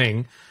one-off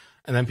thing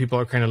and then people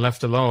are kind of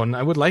left alone.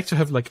 I would like to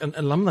have like an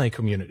alumni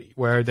community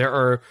where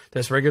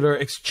there's regular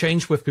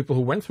exchange with people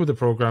who went through the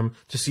program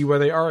to see where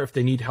they are, if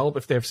they need help,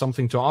 if they have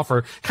something to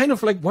offer, kind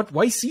of like what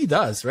YC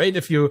does, right?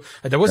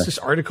 There was this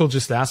article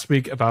just last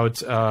week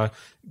about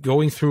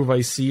going through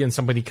YC, and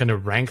somebody kind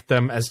of ranked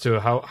them as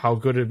to how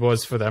good it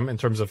was for them in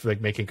terms of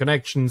like making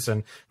connections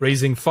and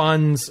raising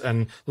funds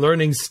and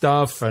learning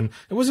stuff. And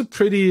it was a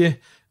pretty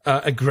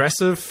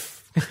aggressive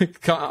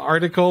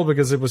article,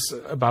 because it was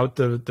about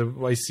the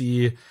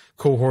YC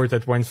cohort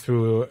that went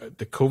through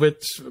the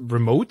COVID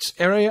remote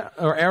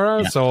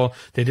era. Yeah. So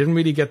they didn't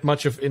really get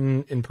much of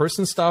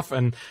in-person stuff.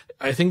 And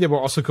I think they were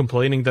also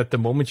complaining that the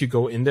moment you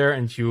go in there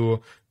and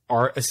you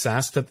are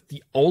assessed that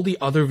all the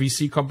other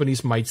VC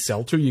companies might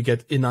sell to, you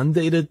get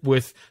inundated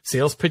with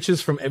sales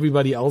pitches from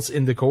everybody else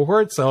in the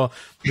cohort. So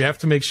you have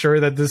to make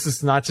sure that this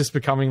is not just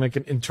becoming like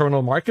an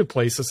internal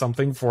marketplace or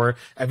something for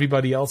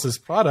everybody else's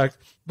product,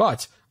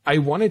 but I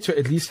wanted to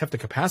at least have the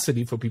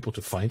capacity for people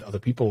to find other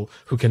people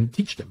who can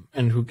teach them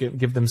and who can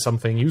give them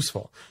something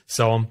useful.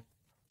 So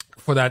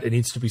for that, it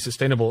needs to be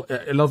sustainable.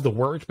 I love the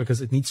word because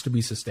it needs to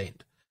be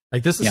sustained.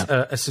 Like this is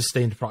a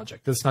sustained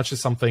project. It's not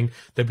just something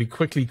that we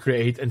quickly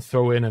create and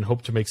throw in and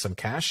hope to make some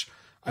cash.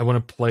 I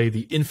want to play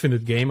the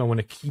infinite game. I want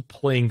to keep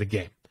playing the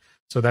game.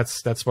 So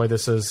that's why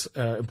this is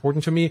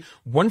important to me.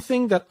 One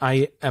thing that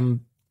I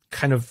am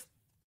kind of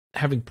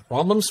having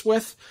problems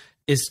with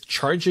is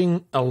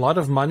charging a lot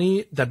of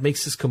money that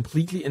makes this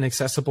completely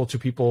inaccessible to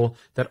people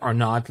that are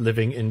not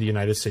living in the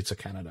United States or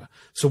Canada.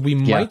 So we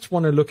might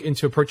want to look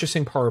into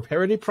purchasing power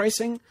parity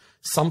pricing,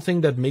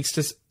 something that makes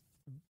this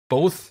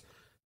both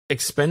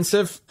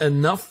expensive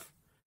enough,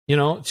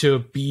 to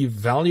be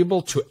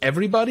valuable to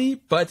everybody,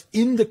 but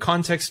in the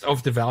context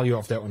of the value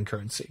of their own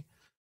currency,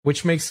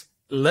 which makes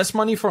less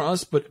money for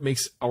us, but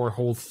makes our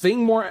whole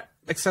thing more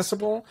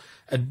accessible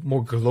and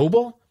more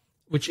global,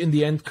 which in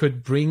the end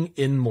could bring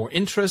in more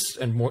interest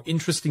and more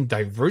interesting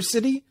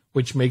diversity,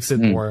 which makes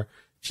it more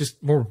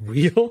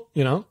real.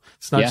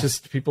 It's not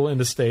just people in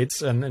the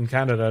States and in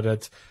Canada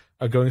that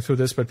are going through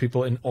this, but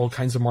people in all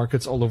kinds of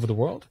markets all over the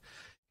world.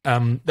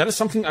 That is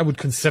something I would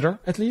consider,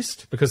 at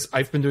least, because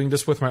I've been doing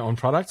this with my own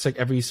products. Like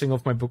every single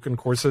of my books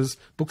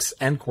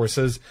and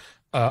courses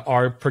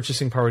are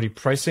purchasing parity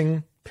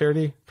pricing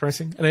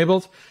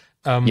enabled.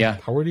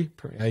 Parity,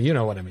 you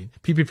know what I mean,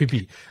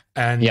 PPPP.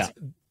 And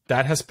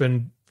that has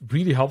been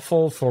really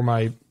helpful for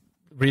my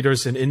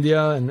readers in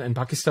India and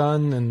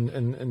Pakistan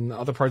and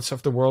other parts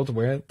of the world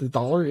where the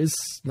dollar is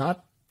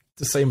not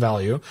the same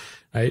value,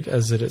 right,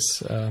 as it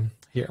is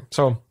here.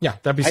 So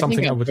that'd be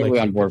something I would like to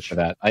on board for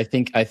that. I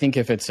think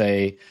if it's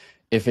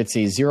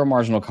a zero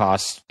marginal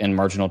cost and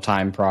marginal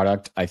time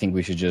product, I think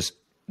we should just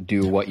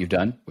do what you've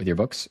done with your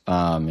books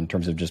in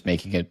terms of just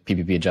making it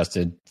PPP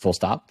adjusted full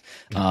stop.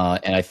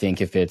 And I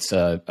think if it's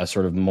a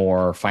sort of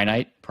more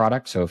finite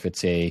product, so if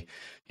it's a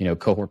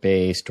cohort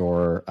based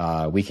or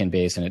weekend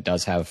based, and it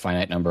does have a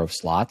finite number of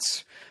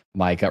slots,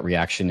 my gut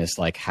reaction is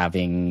like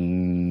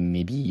having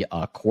maybe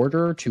a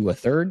quarter to a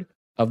third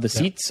of the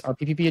seats are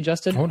PPP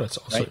adjusted. Oh, that's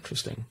also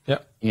interesting. Yeah.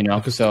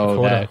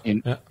 So that,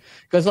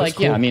 because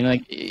cool. I mean,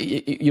 like,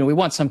 we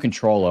want some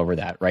control over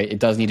that, right? It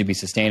does need to be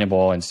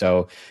sustainable. And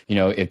so,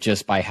 if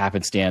just by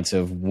happenstance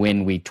of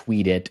when we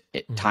tweet it,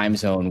 time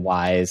zone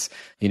wise,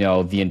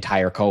 the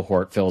entire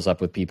cohort fills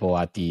up with people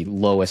at the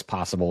lowest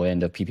possible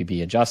end of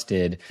PPP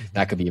adjusted,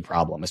 that could be a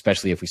problem,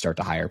 especially if we start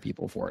to hire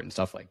people for it and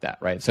stuff like that,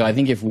 right? So I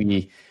think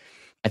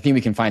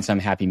we can find some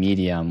happy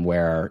medium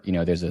where,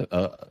 there's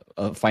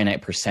a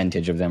finite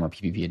percentage of them are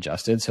PPP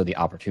adjusted. So the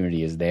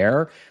opportunity is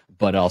there,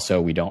 but also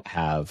we don't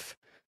have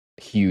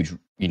huge,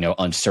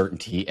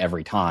 uncertainty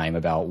every time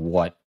about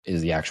what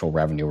is the actual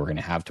revenue we're going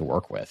to have to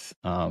work with.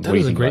 That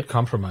is a great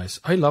compromise.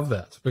 I love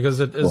that because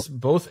it is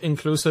both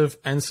inclusive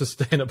and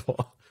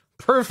sustainable.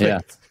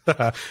 Perfect.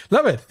 Yeah.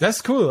 Love it.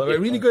 That's cool. A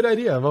really good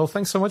idea. Well,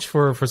 thanks so much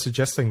for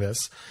suggesting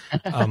this.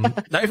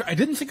 I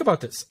didn't think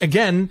about this.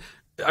 Again,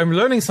 I'm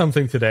learning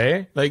something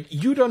today. Like,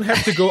 you don't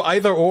have to go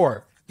either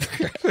or.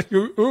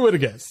 Who would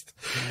have guessed?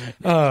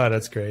 Oh,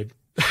 that's great.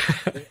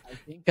 I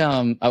think,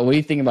 what do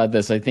you think about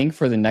this? I think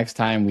for the next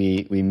time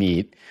we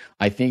meet,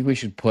 I think we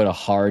should put a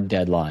hard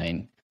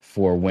deadline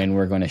for when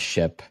we're going to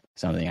ship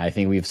something. I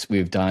think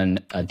we've done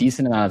a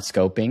decent amount of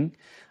scoping.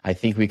 I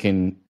think we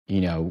can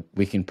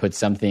put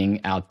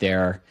something out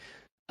there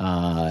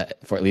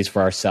for at least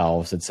for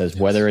ourselves that says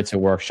whether it's a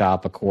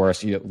workshop, a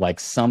course, like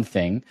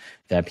something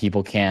that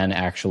people can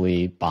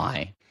actually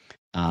buy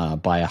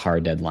by a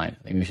hard deadline.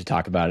 I think we should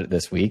talk about it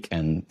this week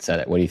and set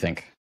it. What do you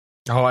think?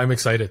 Oh, I'm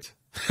excited.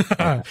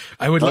 I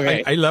would.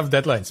 Okay. I love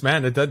deadlines,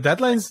 man.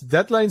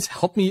 Deadlines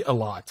help me a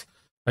lot.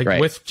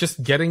 With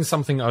just getting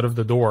something out of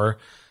the door,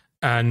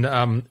 and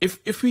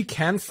if we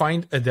can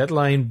find a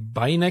deadline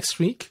by next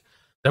week,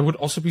 that would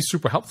also be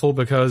super helpful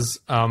because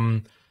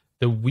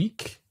the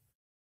week,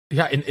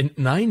 in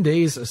 9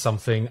 days or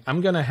something,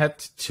 I'm gonna head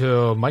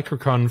to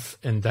MicroConf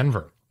in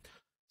Denver,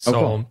 so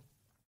cool.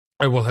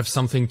 I will have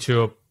something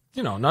to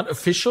not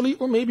officially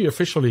or maybe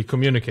officially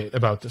communicate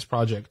about this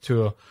project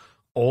to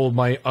all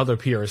my other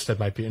peers that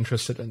might be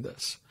interested in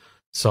this.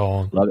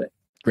 So love it.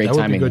 Great that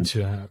timing. Would be good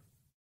to have.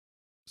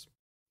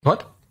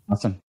 What?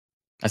 Awesome.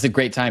 I said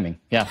great timing.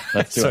 Yeah,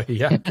 let's do it.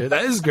 Yeah,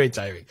 that is great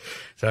timing.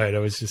 Sorry, that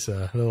was just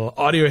a little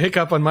audio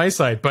hiccup on my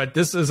side, but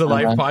this is a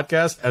live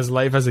podcast, as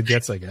live as it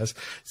gets, I guess.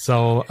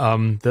 So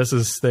this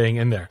is staying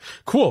in there.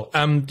 Cool.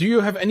 Do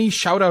you have any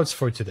shout outs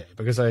for today?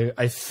 Because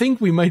I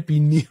think we might be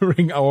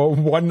nearing our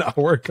 1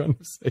 hour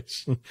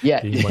conversation.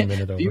 Yeah. Being 1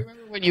 minute over. Do you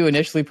remember when you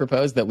initially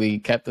proposed that we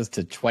kept this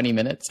to 20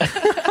 minutes?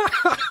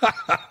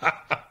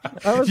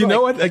 You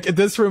know what? Like,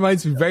 this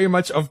reminds me very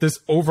much of this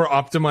over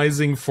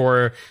optimizing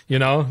for,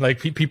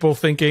 people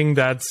thinking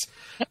that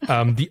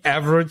the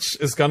average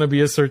is going to be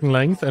a certain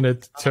length, and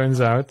it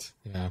turns out.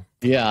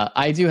 Yeah,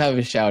 I do have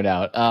a shout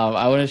out.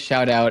 I want to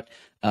shout out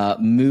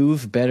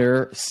Move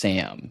Better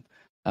Sam.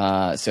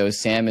 So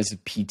Sam is a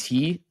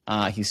PT.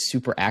 He's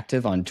super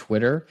active on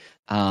Twitter.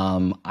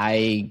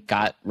 I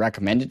got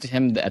recommended to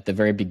him at the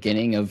very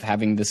beginning of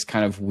having this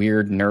kind of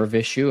weird nerve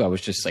issue. I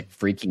was just like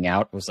freaking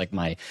out. It was like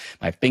my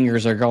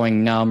fingers are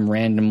going numb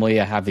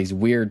randomly. I have these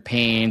weird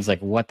pains. Like,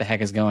 what the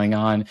heck is going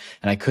on?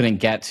 And I couldn't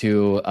get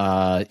to,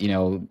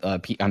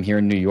 I'm here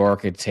in New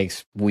York. It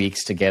takes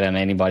weeks to get on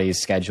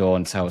anybody's schedule.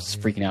 And so I was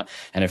freaking out.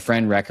 And a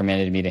friend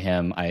recommended me to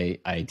him. I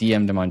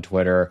DM'd him on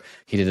Twitter.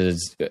 He did a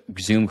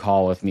Zoom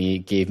call with me,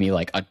 gave me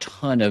like a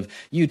ton of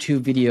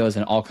YouTube videos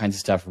and all kinds of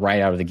stuff right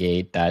out of the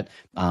gate that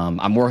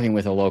I'm working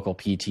with a local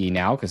PT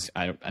now because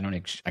I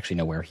don't actually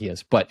know where he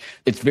is, but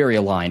it's very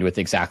aligned with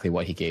exactly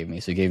what he gave me.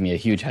 So he gave me a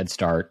huge head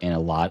start and a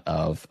lot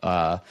of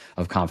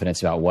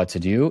confidence about what to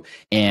do.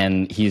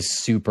 And he's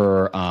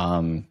super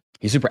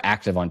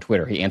active on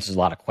Twitter. He answers a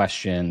lot of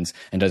questions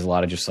and does a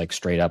lot of just like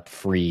straight up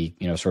free,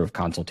 sort of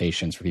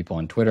consultations for people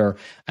on Twitter.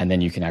 And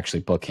then you can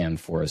actually book him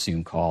for a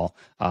Zoom call,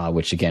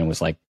 which again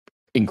was like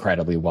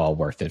incredibly well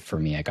worth it for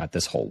me. I got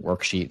this whole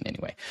worksheet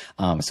anyway.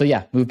 So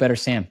yeah, Move Better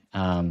Sam.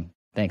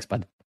 Thanks,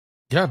 bud.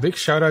 Yeah, big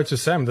shout out to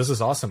Sam. This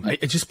is awesome.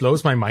 It just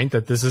blows my mind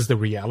that this is the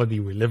reality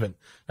we live in.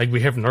 Like,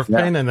 we have nerve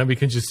pain and then we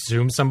can just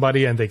Zoom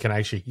somebody and they can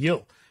actually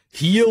heal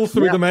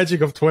through the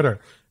magic of Twitter.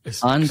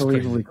 It's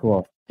unbelievably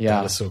cool. Yeah.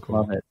 That is so cool.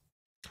 Love it.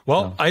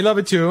 Well, I love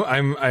it too.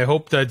 I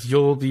hope that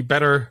you'll be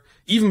better,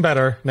 even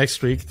better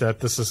next week, that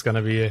this is going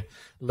to be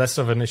less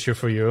of an issue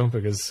for you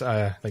because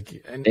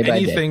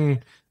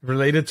anything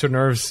related to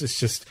nerves is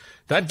just,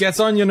 that gets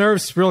on your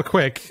nerves real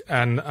quick.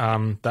 And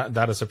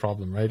that is a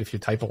problem, right? If you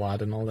type a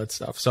lot and all that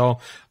stuff. So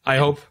I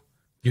hope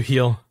you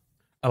heal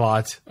a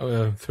lot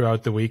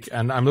throughout the week.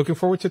 And I'm looking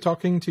forward to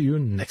talking to you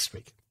next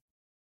week.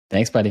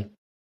 Thanks, buddy.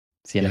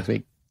 See you next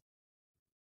week.